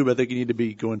YouTube, I think you need to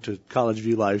be going to College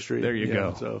View live stream. There you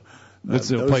go. So that's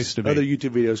the place to be. Other YouTube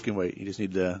videos can wait. You just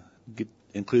need to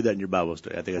include that in your Bible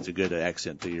study. I think that's a good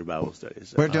accent to your Bible study.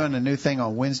 So, we're doing a new thing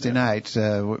on Wednesday nights.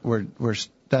 We're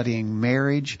studying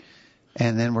marriage,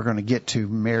 and then we're going to get to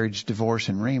marriage, divorce,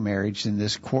 and remarriage. In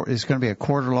this it's going to be a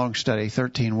quarter-long study,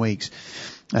 13 weeks.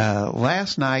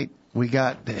 Last night, we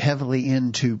got heavily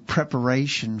into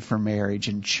preparation for marriage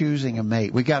and choosing a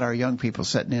mate. We got our young people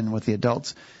sitting in with the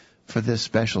adults for this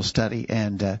special study,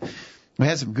 and we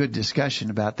had some good discussion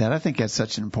about that. I think that's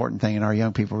such an important thing, and our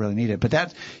young people really need it.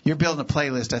 But you're building a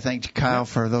playlist, I think, Kyle,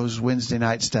 for those Wednesday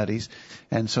night studies,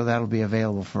 and so that'll be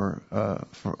available for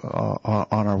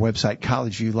on our website,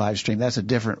 College View live stream. That's a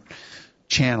different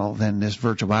channel than this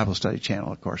virtual Bible study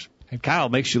channel, of course. And Kyle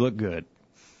makes you look good.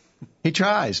 He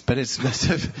tries, but it's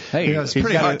hey, it's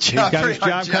pretty hard job. He's got his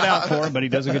job cut out for him, but he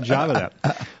does a good job of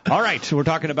that. All right, so we're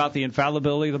talking about the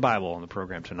infallibility of the Bible on the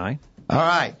program tonight. All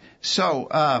right, so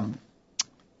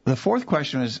the fourth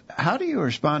question is, how do you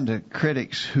respond to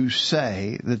critics who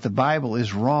say that the Bible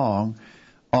is wrong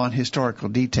on historical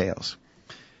details?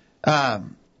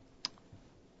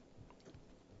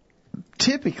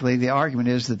 Typically, the argument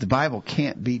is that the Bible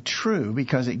can't be true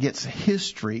because it gets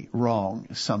history wrong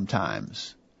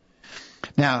sometimes.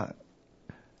 Now,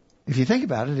 if you think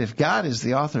about it, if God is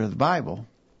the author of the Bible,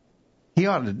 he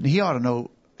ought to know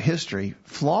history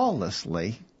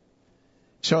flawlessly.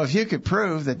 So if you could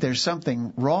prove that there's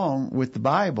something wrong with the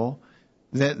Bible,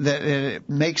 that it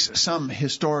makes some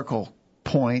historical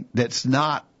point that's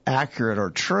not accurate or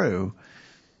true,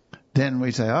 then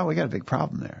we say, oh, we got a big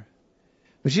problem there.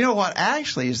 But you know what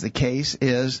actually is the case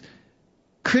is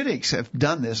critics have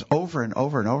done this over and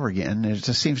over and over again. There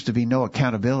just seems to be no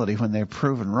accountability when they're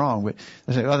proven wrong. But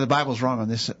they say, oh, the Bible's wrong on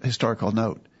this historical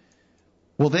note.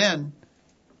 Well, then,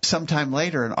 sometime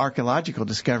later, an archaeological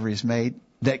discovery is made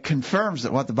that confirms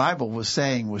that what the Bible was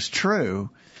saying was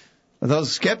true.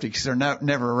 Those skeptics are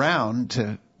never around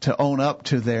to own up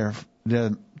to their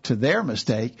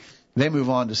mistake. They move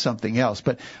on to something else.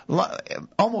 But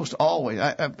almost always,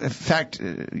 in fact,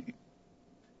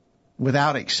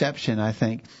 without exception, I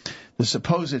think, the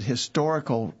supposed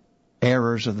historical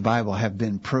errors of the Bible have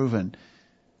been proven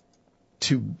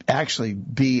to actually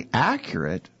be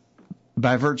accurate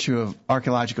by virtue of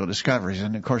archaeological discoveries.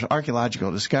 And, of course,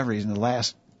 archaeological discoveries in the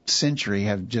last century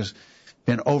have just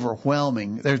been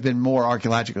overwhelming. There's been more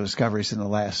archaeological discoveries in the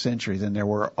last century than there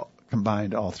were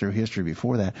combined all through history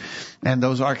before that. And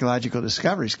those archaeological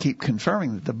discoveries keep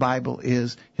confirming that the Bible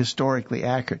is historically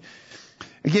accurate.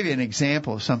 I'll give you an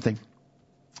example of something.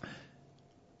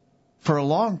 For a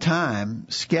long time,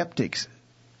 skeptics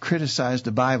criticized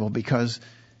the Bible because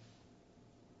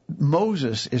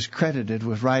Moses is credited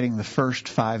with writing the first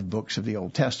 5 books of the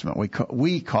Old Testament.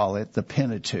 We call it the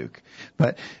Pentateuch.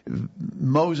 But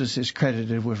Moses is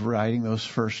credited with writing those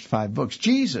first 5 books.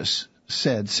 Jesus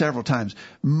said several times,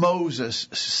 Moses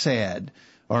said,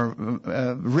 or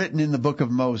written in the book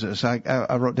of Moses.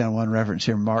 I wrote down one reference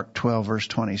here, Mark 12, verse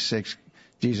 26.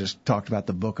 Jesus talked about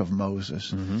the book of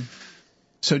Moses. Mm-hmm.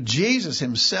 So Jesus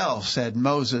himself said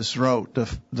Moses wrote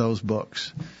those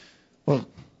books. Well,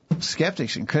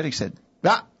 skeptics and critics said,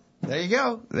 there you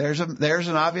go. There's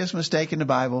an obvious mistake in the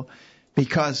Bible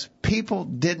because people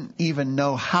didn't even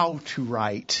know how to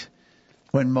write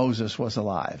when Moses was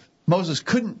alive. Moses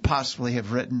couldn't possibly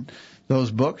have written those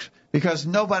books because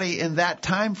nobody in that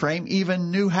time frame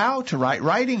even knew how to write.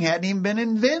 Writing hadn't even been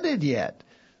invented yet.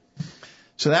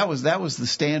 So that was the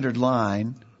standard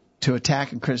line to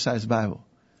attack and criticize the Bible.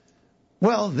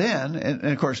 Well, then, and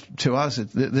of course, to us,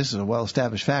 this is a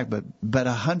well-established fact, but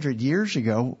 100 years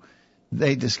ago,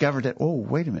 they discovered that, oh,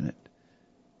 wait a minute,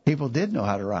 people did know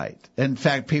how to write. In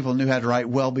fact, people knew how to write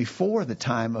well before the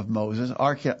time of Moses.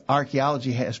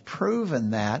 Archaeology has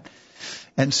proven that.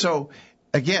 And so,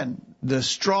 again, the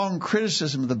strong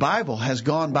criticism of the Bible has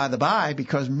gone by the by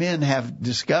because men have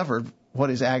discovered what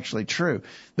is actually true.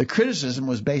 The criticism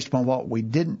was based upon what we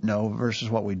didn't know versus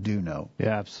what we do know.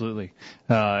 Yeah, absolutely.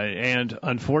 And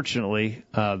unfortunately,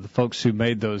 the folks who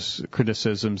made those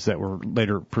criticisms that were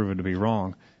later proven to be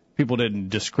wrong people didn't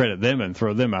discredit them and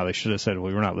throw them out. They should have said,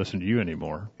 well, we're not listening to you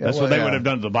anymore. That's what they would have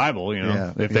done to the Bible,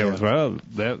 if they was,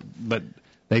 but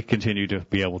they continue to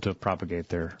be able to propagate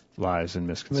their lies and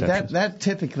misconceptions. But that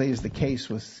typically is the case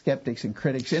with skeptics and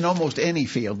critics in almost any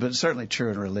field, but it's certainly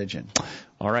true in religion.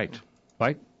 All right.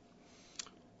 Mike?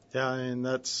 Yeah, and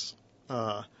that's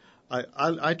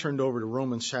I turned over to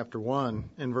Romans chapter 1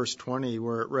 in verse 20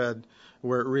 where it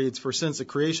reads, "For since the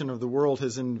creation of the world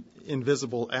his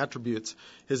invisible attributes,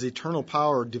 his eternal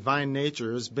power, divine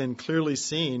nature has been clearly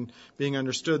seen, being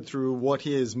understood through what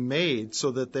he has made,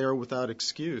 so that they are without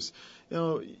excuse."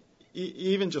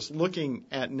 Even just looking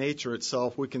at nature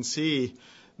itself, we can see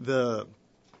the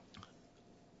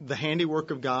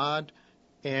handiwork of God,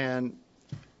 and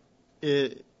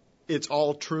it's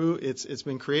all true. It's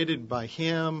been created by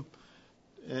Him,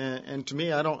 and to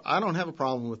me, I don't have a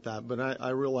problem with that, but I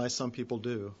realize some people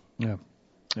do. Yeah.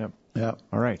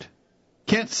 All right.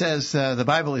 Kent says the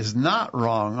Bible is not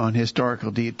wrong on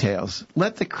historical details.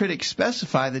 Let the critics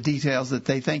specify the details that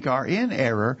they think are in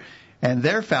error, and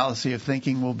their fallacy of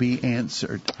thinking will be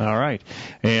answered. All right.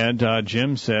 And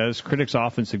Jim says, critics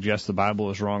often suggest the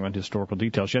Bible is wrong on historical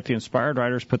details, yet the inspired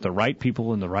writers put the right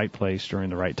people in the right place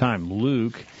during the right time.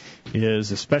 Luke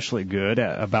is especially good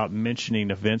about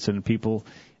mentioning events and people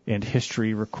and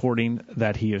history, recording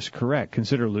that he is correct.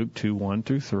 Consider Luke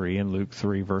 2:1-3 and Luke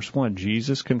 3, verse 1.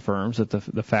 Jesus confirms that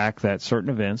the fact that certain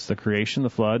events, the creation,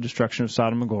 the flood, destruction of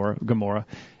Sodom and Gomorrah,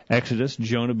 Exodus,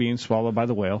 Jonah being swallowed by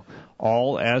the whale,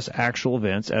 all as actual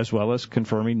events, as well as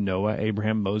confirming Noah,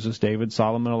 Abraham, Moses, David,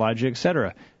 Solomon, Elijah,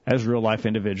 etc., as real-life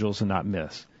individuals and not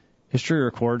myths. History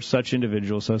records such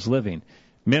individuals as living.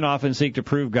 Men often seek to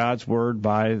prove God's Word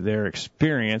by their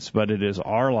experience, but it is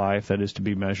our life that is to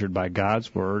be measured by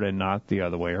God's Word and not the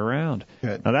other way around.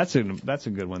 Good. Now that's a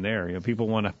good one there. People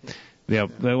want to,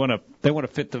 they want to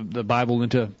fit the Bible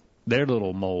into their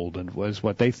little mold, and was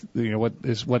what they,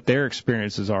 what their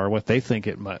experiences are, what they think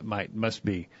it must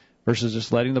be, versus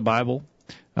just letting the Bible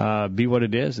be what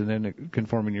it is, and then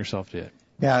conforming yourself to it.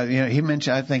 Yeah, he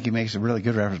mentioned. I think he makes a really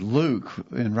good reference. Luke,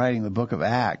 in writing the book of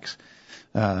Acts,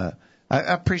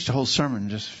 I preached a whole sermon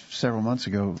just several months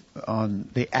ago on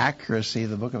the accuracy of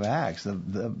the book of Acts. The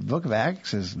book of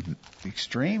Acts is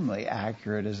extremely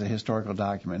accurate as a historical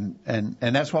document, and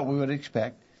that's what we would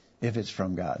expect if it's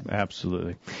from God.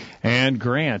 Absolutely. And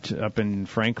Grant up in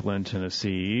Franklin,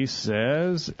 Tennessee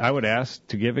says, I would ask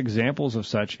to give examples of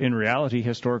such. In reality,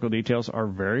 historical details are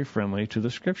very friendly to the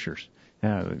Scriptures.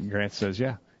 Grant says,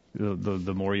 yeah,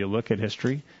 the more you look at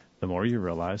history, the more you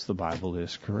realize the Bible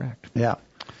is correct. Yeah.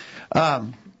 We're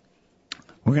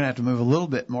going to have to move a little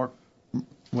bit more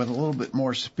with a little bit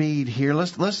more speed here.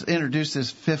 Let's introduce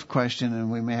this fifth question, and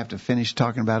we may have to finish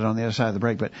talking about it on the other side of the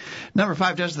break. But number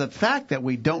 5, does the fact that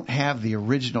we don't have the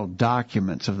original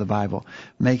documents of the Bible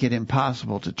make it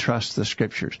impossible to trust the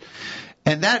Scriptures?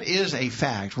 And that is a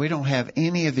fact. We don't have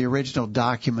any of the original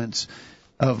documents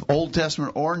of Old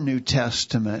Testament or New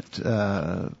Testament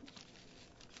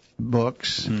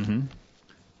books. Mm-hmm.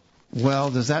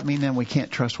 Well, does that mean then we can't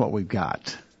trust what we've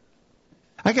got?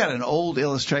 I got an old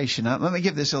illustration. Let me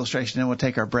give this illustration, then we'll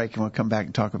take our break and we'll come back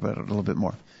and talk about it a little bit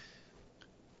more.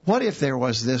 What if there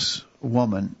was this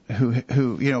woman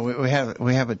who we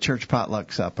have a church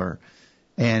potluck supper,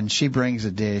 and she brings a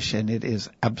dish, and it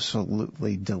is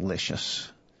absolutely delicious.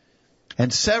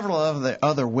 And several of the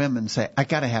other women say, I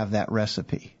got to have that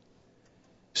recipe.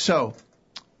 So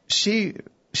she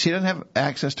doesn't have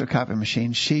access to a copy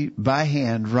machine. She, by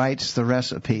hand, writes the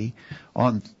recipe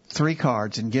on 3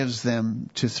 cards and gives them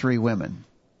to 3 women.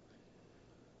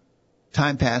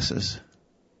 Time passes.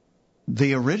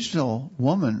 The original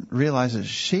woman realizes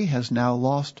she has now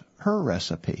lost her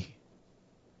recipe.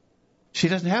 She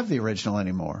doesn't have the original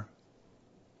anymore.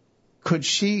 Could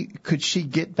she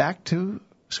get back to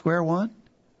square one?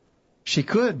 She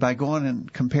could, by going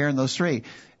and comparing those 3.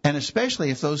 And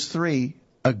especially if those 3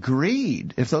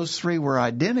 agreed, if those 3 were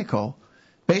identical,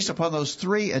 based upon those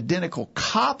 3 identical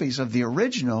copies of the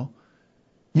original,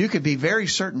 you could be very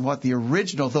certain what the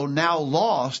original, though now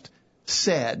lost,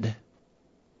 said.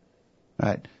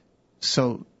 Right?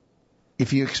 So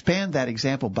if you expand that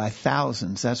example by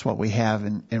thousands, that's what we have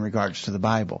in regards to the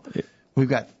Bible. We've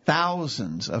got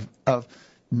thousands of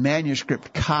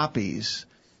manuscript copies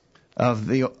of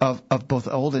both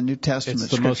Old and New Testament It's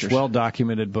the scriptures. most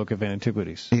well-documented book of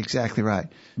antiquities. Exactly right.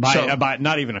 By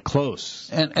not even a close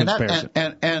comparison.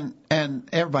 And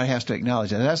everybody has to acknowledge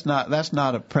that. That's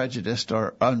not a prejudiced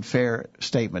or unfair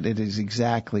statement. It is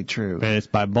exactly true. And it's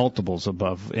by multiples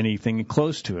above anything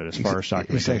close to it as far as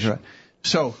documentation. Exactly right.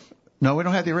 So, no, we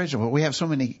don't have the original, but we have so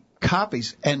many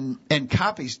copies and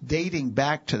copies dating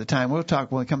back to the time. When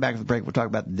we come back to the break, we'll talk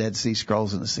about the Dead Sea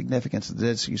Scrolls and the significance of the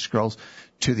Dead Sea Scrolls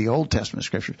to the Old Testament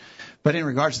Scriptures. But in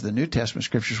regards to the New Testament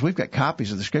Scriptures, we've got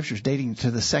copies of the Scriptures dating to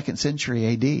the 2nd century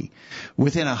A.D.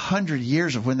 Within 100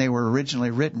 years of when they were originally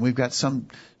written, we've got some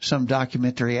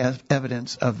documentary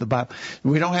evidence of the Bible.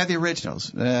 We don't have the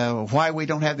originals. Why we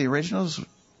don't have the originals,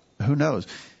 who knows?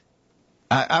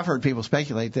 I've heard people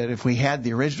speculate that if we had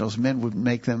the originals, men would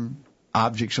make them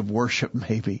objects of worship,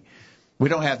 maybe. We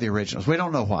don't have the originals. We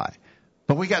don't know why.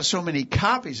 But we got so many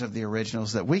copies of the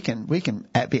originals that we can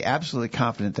be absolutely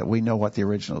confident that we know what the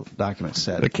original document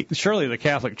said. Surely the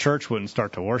Catholic Church wouldn't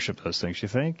start to worship those things, you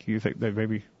think? You think they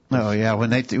maybe... Oh, yeah.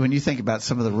 When you think about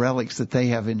some of the relics that they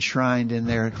have enshrined in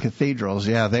their cathedrals,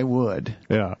 yeah, they would.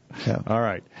 Yeah. All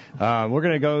right. We're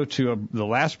going to go to the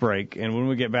last break, and when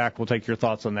we get back, we'll take your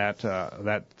thoughts on that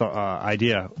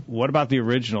idea. What about the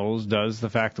originals? Does the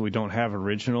fact that we don't have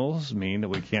originals mean that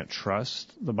we can't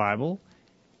trust the Bible?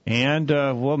 And,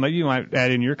 well, maybe you might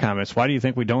add in your comments. Why do you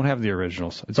think we don't have the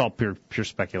originals? It's all pure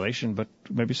speculation, but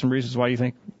maybe some reasons why you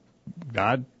think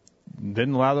God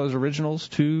didn't allow those originals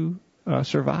to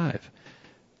survive.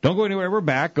 Don't go anywhere. We're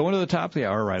back. Going to the top of the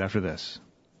hour right after this.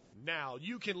 Now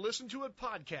you can listen to a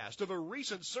podcast of a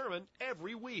recent sermon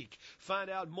every week. Find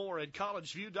out more at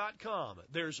collegeview.com.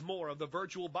 There's more of the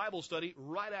virtual Bible study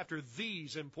right after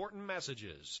these important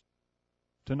messages.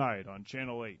 Tonight on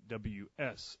Channel 8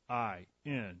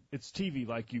 WSIN, it's TV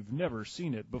like you've never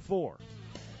seen it before.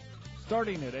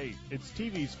 Starting at 8, it's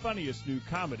TV's funniest new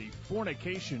comedy,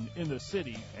 Fornication in the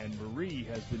City, and Marie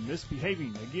has been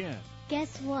misbehaving again.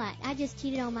 Guess what? I just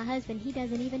cheated on my husband. He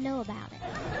doesn't even know about it.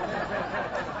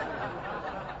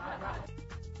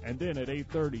 And then at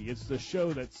 8:30, it's the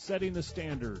show that's setting the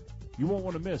standard. You won't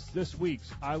want to miss this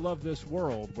week's I Love This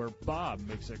World, where Bob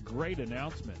makes a great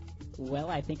announcement. Well,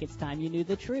 I think it's time you knew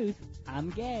the truth. I'm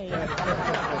gay.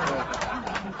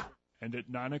 And at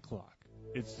 9 o'clock,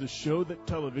 it's the show that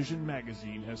Television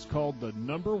Magazine has called the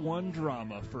 #1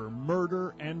 drama for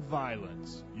murder and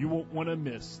violence. You won't want to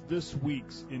miss this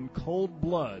week's In Cold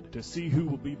Blood to see who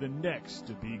will be the next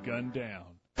to be gunned down.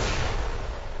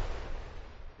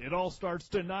 It all starts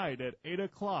tonight at 8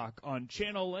 o'clock on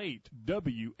Channel 8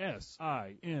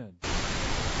 WSIN.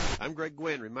 I'm Greg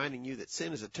Gwynn, reminding you that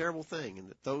sin is a terrible thing and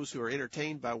that those who are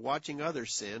entertained by watching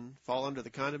others sin fall under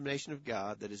the condemnation of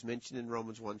God that is mentioned in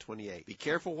Romans 1:28. Be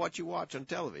careful what you watch on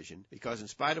television, because in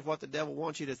spite of what the devil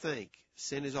wants you to think,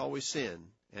 sin is always sin,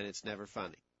 and it's never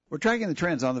funny. We're tracking the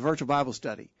trends on the virtual Bible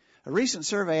study. A recent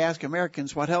survey asked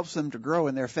Americans what helps them to grow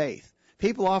in their faith.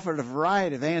 People offered a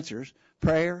variety of answers: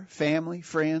 prayer, family,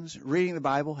 friends, reading the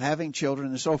Bible, having children,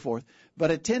 and so forth. But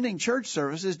attending church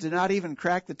services did not even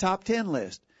crack the top 10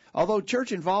 list. Although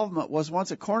church involvement was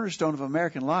once a cornerstone of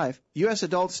American life, U.S.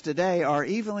 adults today are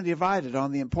evenly divided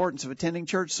on the importance of attending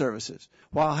church services.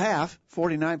 While half,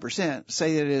 49%,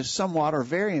 say that it is somewhat or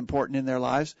very important in their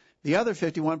lives, the other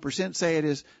 51% say it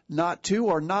is not too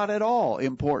or not at all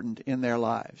important in their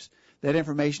lives. That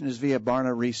information is via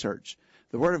Barna Research.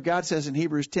 The Word of God says in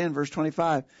Hebrews 10, verse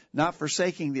 25, not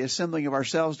forsaking the assembling of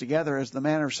ourselves together as the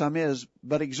manner of some is,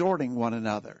 but exhorting one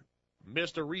another.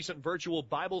 Missed a recent virtual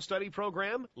Bible study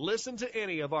program? Listen to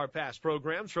any of our past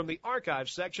programs from the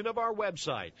archives section of our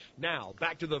website. Now,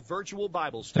 back to the virtual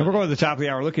Bible study. And we're going to the top of the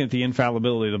hour looking at the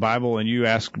infallibility of the Bible, and you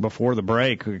asked before the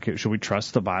break, should we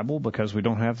trust the Bible because we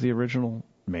don't have the original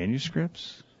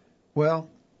manuscripts? Well,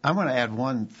 I'm going to add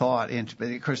one thought into,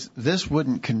 because this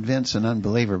wouldn't convince an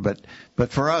unbeliever,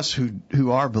 but for us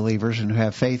who are believers and who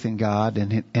have faith in God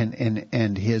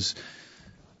and His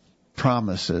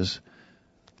promises,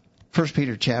 1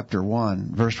 Peter chapter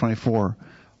 1, verse 24,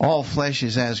 all flesh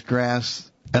is as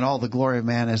grass, and all the glory of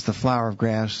man as the flower of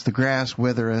grass. The grass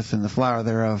withereth, and the flower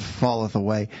thereof falleth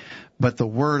away. But the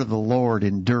word of the Lord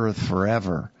endureth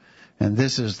forever. And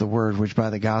this is the word which by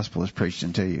the gospel is preached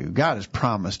unto you. God has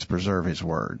promised to preserve His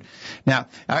word. Now,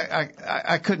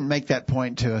 I couldn't make that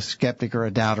point to a skeptic or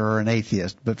a doubter or an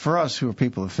atheist, but for us who are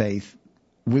people of faith,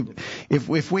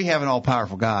 if we have an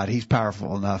all-powerful God, He's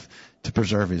powerful enough to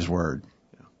preserve His word.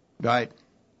 Right?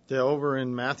 Yeah, over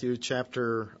in Matthew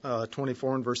chapter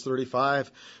 24 and verse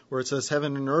 35, where it says,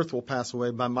 heaven and earth will pass away,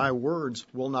 but my words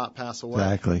will not pass away.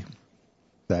 Exactly.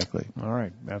 All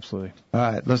right, absolutely. All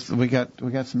right, we got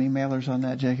some emailers on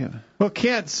that, Jacob? Well,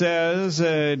 Kent says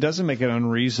it doesn't make it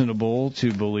unreasonable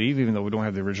to believe, even though we don't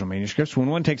have the original manuscripts, when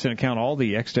one takes into account all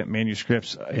the extant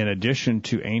manuscripts in addition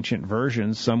to ancient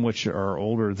versions, some which are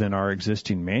older than our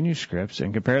existing manuscripts,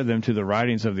 and compare them to the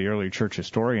writings of the early church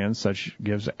historians, such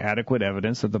gives adequate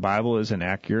evidence that the Bible is an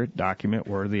accurate document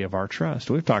worthy of our trust.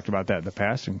 We've talked about that in the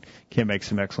past, and Kim makes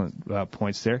some excellent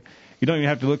points there. You don't even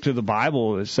have to look to the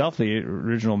Bible itself, the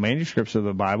original manuscripts of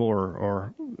the Bible,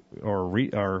 or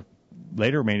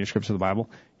later manuscripts of the Bible.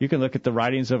 You can look at the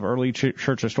writings of early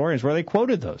church historians where they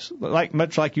quoted those,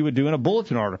 much like you would do in a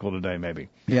bulletin article today, maybe.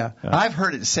 Yeah. I've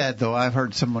heard it said, though, I've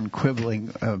heard someone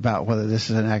quibbling about whether this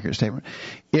is an accurate statement.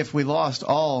 If we lost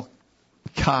all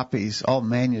copies, all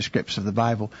manuscripts of the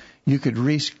Bible, you could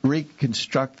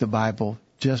reconstruct the Bible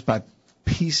just by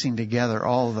piecing together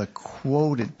all the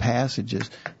quoted passages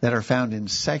that are found in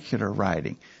secular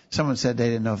writing. Someone said they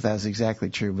didn't know if that was exactly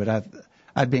true, but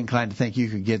I'd be inclined to think you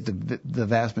could get the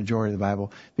vast majority of the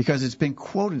Bible because it's been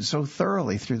quoted so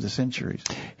thoroughly through the centuries.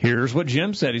 Here's what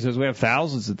Jim said. He says, we have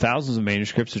thousands and thousands of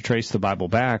manuscripts to trace the Bible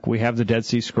back. We have the Dead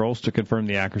Sea Scrolls to confirm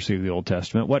the accuracy of the Old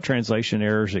Testament. What translation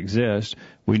errors exist,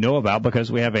 we know about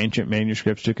because we have ancient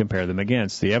manuscripts to compare them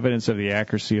against. The evidence of the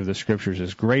accuracy of the Scriptures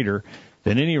is greater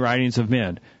than any writings of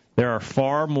men. There are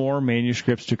far more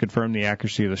manuscripts to confirm the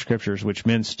accuracy of the Scriptures, which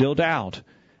men still doubt,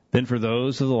 than for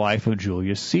those of the life of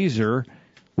Julius Caesar,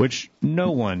 which no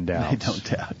one doubts. They don't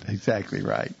doubt. Exactly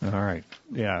right. All right.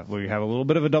 Yeah, we have a little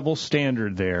bit of a double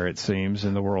standard there, it seems,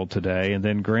 in the world today. And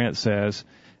then Grant says,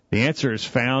 the answer is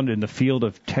found in the field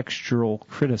of textual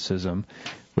criticism,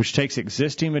 which takes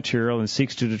existing material and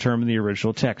seeks to determine the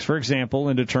original text. For example,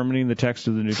 in determining the text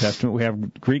of the New Testament, we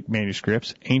have Greek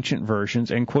manuscripts, ancient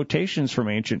versions, and quotations from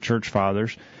ancient church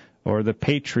fathers, or the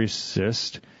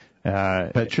patristics.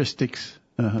 Patristics.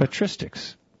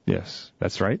 Yes,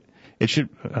 that's right. It should,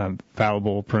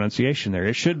 fallible pronunciation there.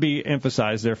 It should be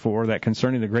emphasized, therefore, that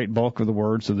concerning the great bulk of the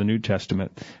words of the New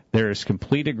Testament, there is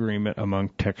complete agreement among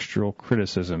textual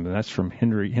criticism. And that's from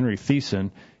Henry Thiessen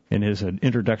in his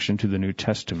Introduction to the New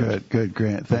Testament. Good,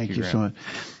 Grant. Thank you so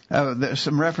much.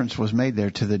 Some reference was made there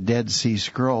to the Dead Sea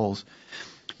Scrolls.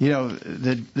 You know,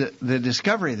 the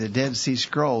discovery of the Dead Sea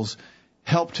Scrolls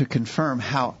helped to confirm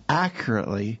how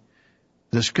accurately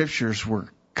the Scriptures were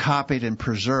copied and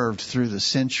preserved through the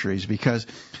centuries, because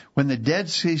when the Dead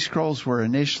Sea Scrolls were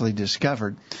initially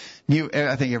discovered,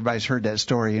 I think everybody's heard that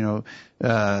story,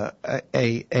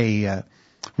 a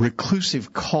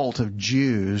reclusive cult of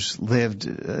Jews lived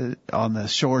on the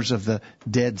shores of the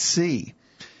Dead Sea.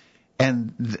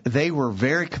 And they were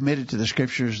very committed to the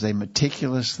Scriptures. They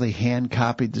meticulously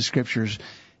hand-copied the Scriptures,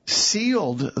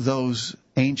 sealed those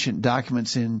ancient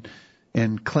documents in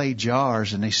clay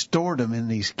jars, and they stored them in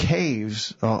these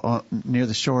caves near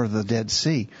the shore of the Dead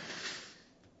Sea.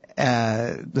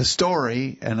 The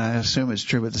story, and I assume it's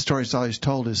true, but the story is always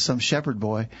told, is some shepherd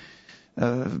boy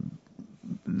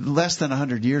less than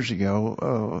 100 years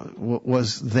ago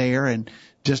was there, and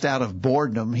just out of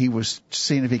boredom he was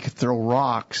seeing if he could throw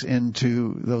rocks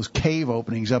into those cave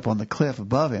openings up on the cliff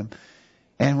above him.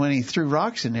 And when he threw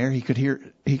rocks in there, he could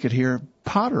hear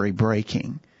pottery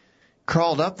breaking.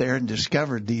 Crawled up there and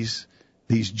discovered these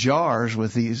jars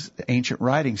with these ancient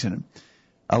writings in them.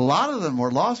 A lot of them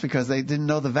were lost because they didn't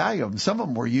know the value of them. Some of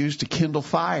them were used to kindle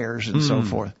fires and so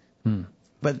forth.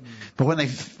 But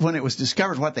when it was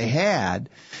discovered what they had,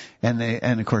 and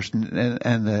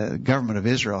the government of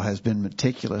Israel has been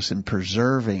meticulous in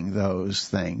preserving those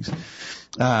things.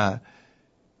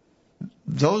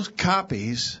 Those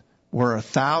copies were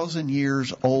 1,000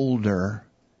 years older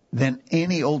than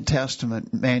any Old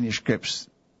Testament manuscripts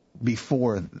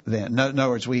before then. In other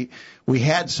words, we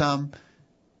had some.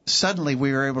 Suddenly,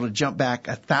 we were able to jump back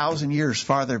 1,000 years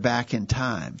farther back in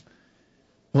time.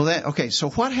 Well, so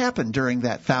what happened during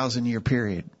that 1,000-year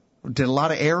period? Did a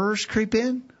lot of errors creep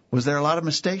in? Was there a lot of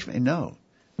mistakes? No.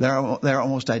 They're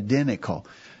almost identical.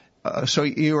 So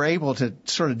you were able to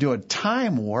sort of do a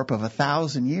time warp of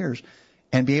 1,000 years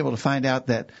and be able to find out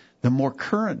that the more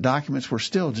current documents were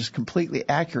still just completely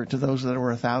accurate to those that were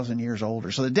 1,000 years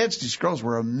older. So the Dead Sea Scrolls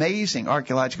were an amazing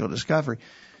archaeological discovery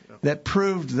that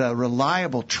proved the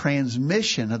reliable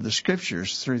transmission of the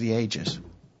Scriptures through the ages.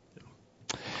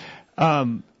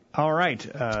 All right.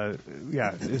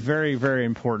 It's very, very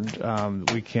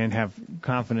important. We can have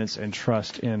confidence and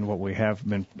trust in what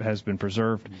has been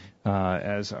preserved,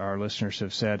 as our listeners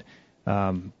have said.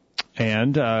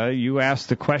 And you asked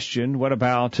the question, what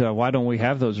about why don't we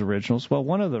have those originals? Well,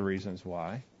 one of the reasons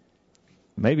why,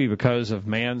 maybe because of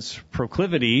man's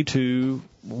proclivity to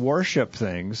worship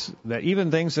things, that even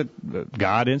things that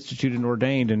God instituted and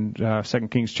ordained in 2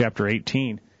 Kings chapter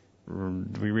 18.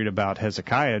 We read about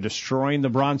Hezekiah destroying the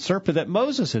bronze serpent that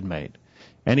Moses had made.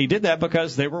 And he did that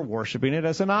because they were worshiping it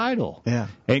as an idol. Yeah.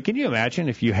 And can you imagine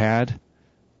if you had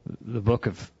the book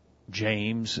of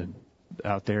James and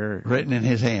out there written in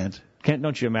his hands?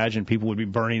 Don't you imagine people would be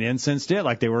burning incense to it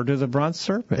like they were to the bronze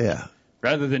serpent? Yeah.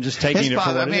 Rather than just taking it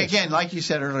for what it is. Again, like you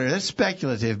said earlier, that's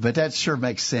speculative, but that sure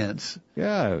makes sense.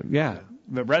 Yeah.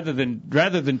 But rather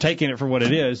than taking it for what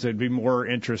it is, there'd be more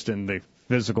interest in the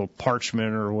physical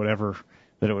parchment or whatever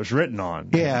that it was written on.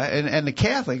 Yeah, and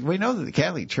we know that the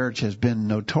Catholic Church has been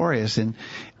notorious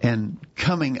in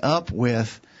coming up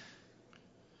with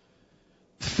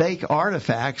fake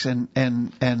artifacts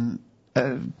and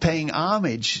paying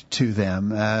homage to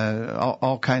them,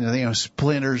 all kinds of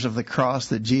splinters of the cross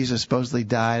that Jesus supposedly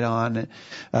died on.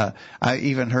 I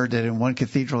even heard that in one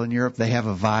cathedral in Europe they have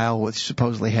a vial which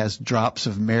supposedly has drops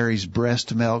of Mary's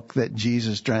breast milk that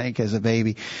Jesus drank as a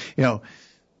baby.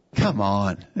 Come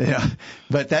on.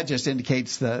 But that just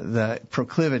indicates the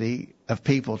proclivity of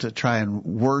people to try and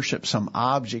worship some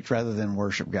object rather than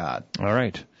worship God. All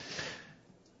right.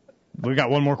 We got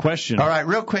one more question. All right,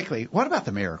 real quickly. What about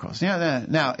the miracles?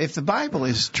 Now, if the Bible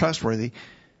is trustworthy,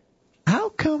 how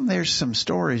come there's some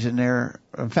stories in there?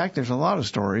 In fact, there's a lot of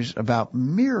stories about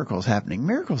miracles happening.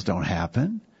 Miracles don't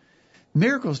happen.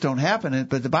 Miracles don't happen,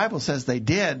 but the Bible says they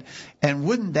did. And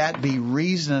wouldn't that be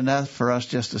reason enough for us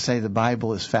just to say the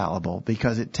Bible is fallible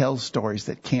because it tells stories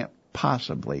that can't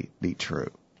possibly be true?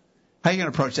 How are you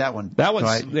going to approach that one,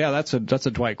 Dwight? Yeah, that's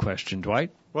a Dwight question.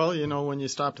 Dwight? Well, when you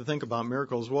stop to think about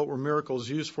miracles, what were miracles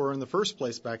used for in the first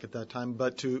place back at that time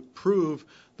but to prove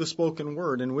the spoken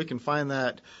word? And we can find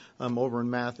that over in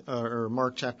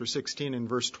Mark chapter 16 and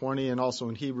verse 20 and also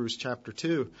in Hebrews chapter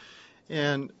 2.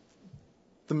 And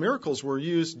the miracles were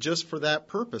used just for that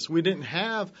purpose. We didn't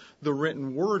have the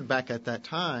written word back at that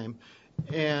time,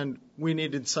 and we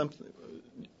needed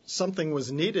something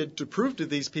was needed to prove to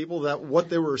these people that what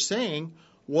they were saying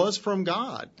was from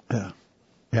God.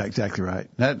 Yeah, exactly right.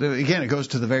 That, again, it goes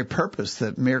to the very purpose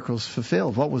that miracles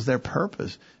fulfilled. What was their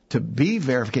purpose? To be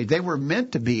verified. They were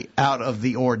meant to be out of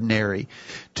the ordinary,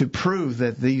 to prove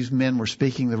that these men were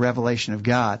speaking the revelation of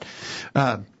God.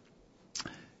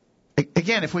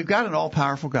 Again, if we've got an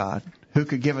all-powerful God who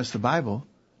could give us the Bible,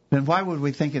 then why would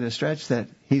we think it a stretch that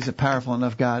he's a powerful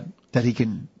enough God that he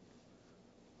can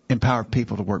empower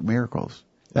people to work miracles?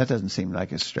 That doesn't seem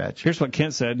like a stretch. Here's what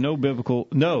Kent said.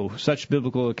 No such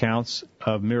biblical accounts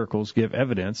of miracles give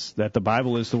evidence that the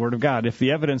Bible is the Word of God. If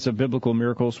the evidence of biblical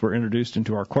miracles were introduced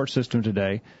into our court system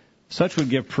today, such would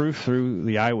give proof through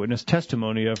the eyewitness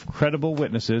testimony of credible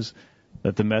witnesses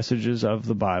that the messages of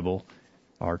the Bible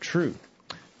are true.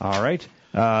 All right.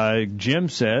 Jim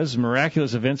says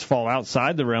miraculous events fall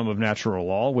outside the realm of natural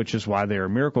law, which is why they are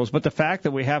miracles. But the fact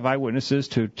that we have eyewitnesses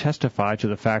to testify to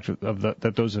the fact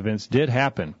that those events did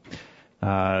happen.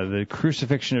 The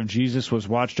crucifixion of Jesus was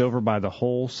watched over by the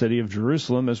whole city of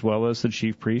Jerusalem, as well as the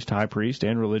chief priest, high priest,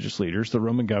 and religious leaders, the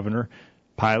Roman governor,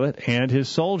 Pilate, and his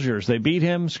soldiers. They beat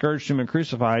him, scourged him, and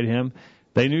crucified him.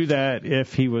 They knew that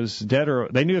if he was dead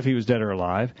or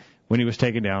alive when he was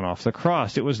taken down off the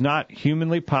cross. It was not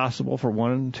humanly possible for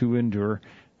one to endure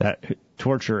that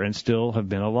torture and still have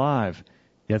been alive.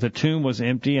 Yet the tomb was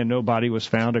empty and no body was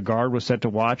found. A guard was set to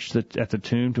watch at the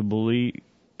tomb to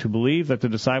believe that the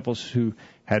disciples who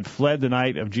had fled the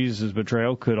night of Jesus'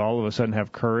 betrayal could all of a sudden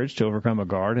have courage to overcome a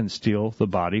guard and steal the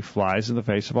body flies in the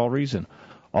face of all reason.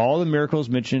 All the miracles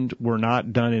mentioned were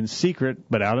not done in secret,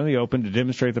 but out in the open to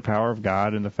demonstrate the power of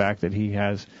God and the fact that he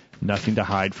has nothing to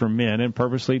hide from men, and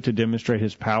purposely to demonstrate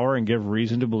his power and give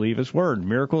reason to believe his word.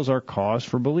 Miracles are cause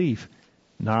for belief,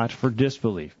 not for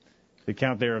disbelief. The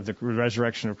account there of the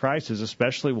resurrection of Christ is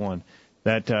especially one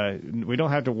that we don't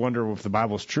have to wonder if the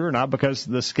Bible's true or not, because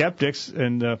the skeptics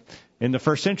in the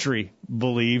first century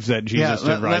believed that Jesus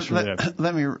did rise from the dead.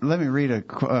 Let me read a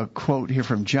quote here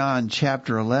from John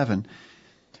chapter 11.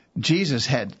 Jesus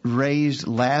had raised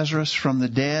Lazarus from the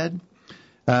dead.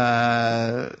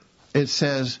 It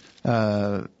says,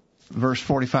 verse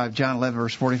 45, John 11,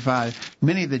 verse 45,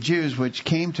 many of the Jews which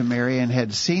came to Mary and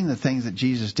had seen the things that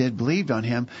Jesus did believed on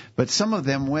him, but some of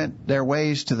them went their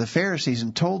ways to the Pharisees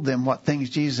and told them what things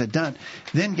Jesus had done.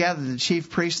 Then gathered the chief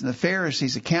priests and the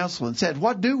Pharisees a council and said,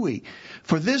 what do we?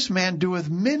 For this man doeth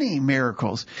many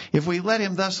miracles. If we let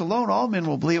him thus alone, all men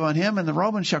will believe on him, and the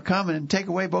Romans shall come and take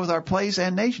away both our place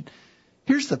and nation.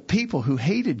 Here's the people who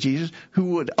hated Jesus,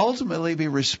 who would ultimately be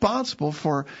responsible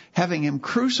for having him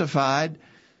crucified,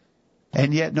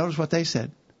 and yet notice what they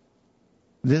said.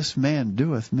 This man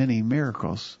doeth many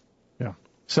miracles. Yeah.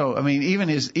 So, I mean, even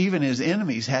his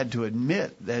enemies had to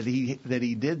admit that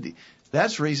he did.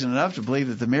 That's reason enough to believe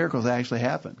that the miracles actually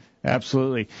happened.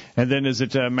 Absolutely. And then is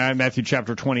it Matthew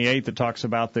chapter 28 that talks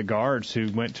about the guards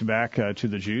who went back to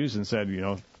the Jews and said,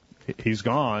 he's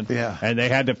gone. Yeah. And they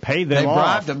had to pay them off. They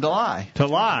bribed him to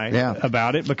lie.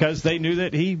 About it because they knew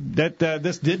that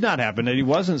this did not happen, that he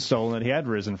wasn't stolen, that he had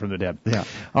risen from the dead. Yeah.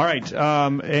 All right.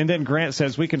 And then Grant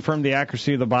says, we confirm the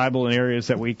accuracy of the Bible in areas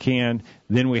that we can.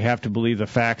 Then we have to believe the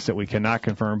facts that we cannot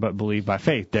confirm but believe by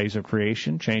faith. Days of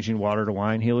creation, changing water to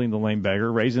wine, healing the lame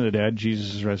beggar, raising the dead,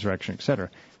 Jesus' resurrection, etc.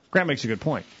 Grant makes a good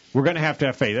point. We're going to have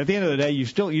faith. At the end of the day,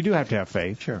 you do have to have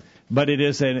faith. Sure. But it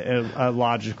is a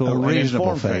logical, a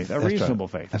reasonable faith. A reasonable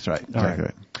faith. That's right. Exactly.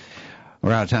 Right.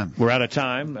 We're out of time. We're out of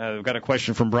time. We've got a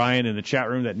question from Brian in the chat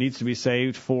room that needs to be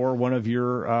saved for one of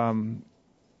your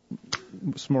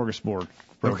smorgasbord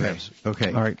programs.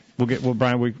 Okay. All right.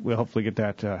 Brian, we'll hopefully get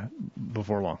that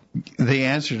before long. The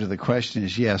answer to the question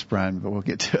is yes, Brian, but we'll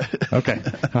get to it. Okay.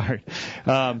 All right.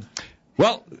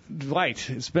 Well, Dwight,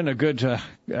 it's been a good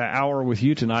hour with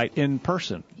you tonight in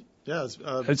person. Yeah, it's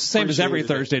the same as every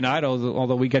Thursday night,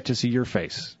 although we get to see your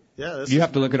face. Yeah, you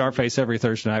have to look at our face every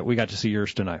Thursday night. We got to see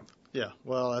yours tonight. Yeah,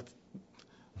 well, I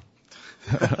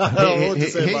don't know what to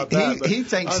say about that. He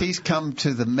thinks he's come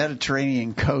to the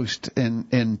Mediterranean coast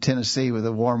in Tennessee with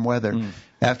the warm weather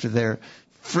after their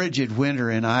frigid winter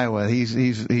in Iowa.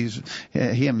 He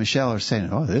and Michelle are saying,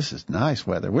 "Oh, this is nice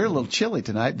weather. We're a little chilly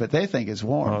tonight, but they think it's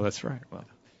warm." Oh, that's right. Well,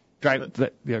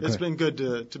 it's been good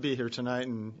to be here tonight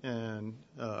and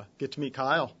get to meet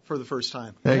Kyle for the first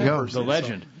time. There you go, the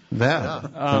legend.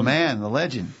 The man, the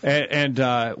legend.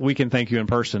 And we can thank you in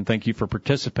person. Thank you for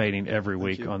participating every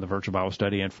week on the Virtual Bible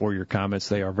Study and for your comments.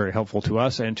 They are very helpful to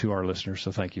us and to our listeners,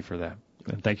 so thank you for that.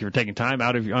 And thank you for taking time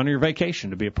out on your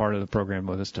vacation to be a part of the program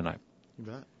with us tonight. You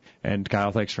bet. And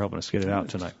Kyle, thanks for helping us get it out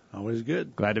tonight. Always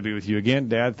good. Glad to be with you again,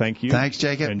 Dad. Thank you. Thanks,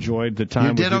 Jacob. Enjoyed the time.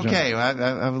 You did okay.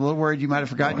 I was a little worried you might have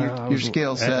forgotten your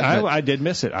skill set. I did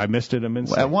miss it. I missed it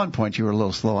immensely. At one point, you were a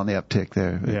little slow on the uptick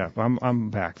there. Yeah,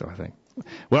 I'm back though, I think.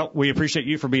 Well, we appreciate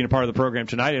you for being a part of the program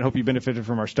tonight and hope you benefited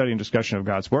from our study and discussion of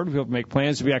God's Word. We hope to make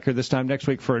plans to be back here this time next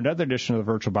week for another edition of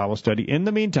the Virtual Bible Study. In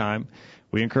the meantime,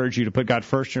 we encourage you to put God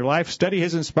first in your life, study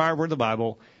His inspired Word, the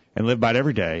Bible, and live by it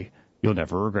every day. You'll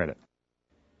never regret it.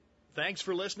 Thanks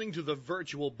for listening to the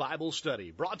Virtual Bible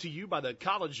Study, brought to you by the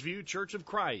College View Church of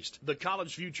Christ. The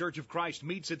College View Church of Christ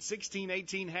meets at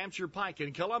 1618 Hampshire Pike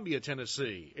in Columbia,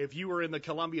 Tennessee. If you are in the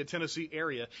Columbia, Tennessee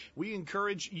area, we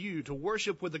encourage you to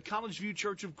worship with the College View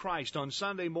Church of Christ on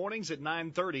Sunday mornings at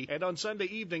 9:30 and on Sunday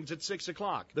evenings at 6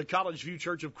 o'clock. The College View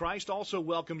Church of Christ also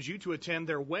welcomes you to attend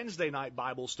their Wednesday night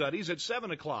Bible studies at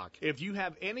 7 o'clock. If you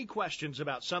have any questions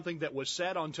about something that was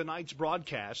said on tonight's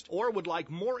broadcast or would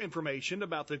like more information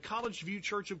about the College View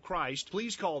Church of Christ,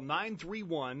 please call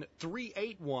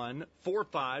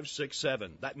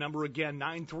 931-381-4567. That number again,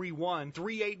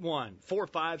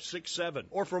 931-381-4567.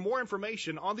 Or for more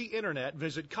information on the internet,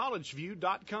 visit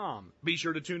collegeview.com. Be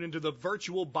sure to tune into the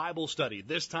Virtual Bible Study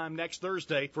this time next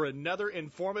Thursday for another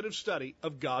informative study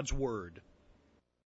of God's Word.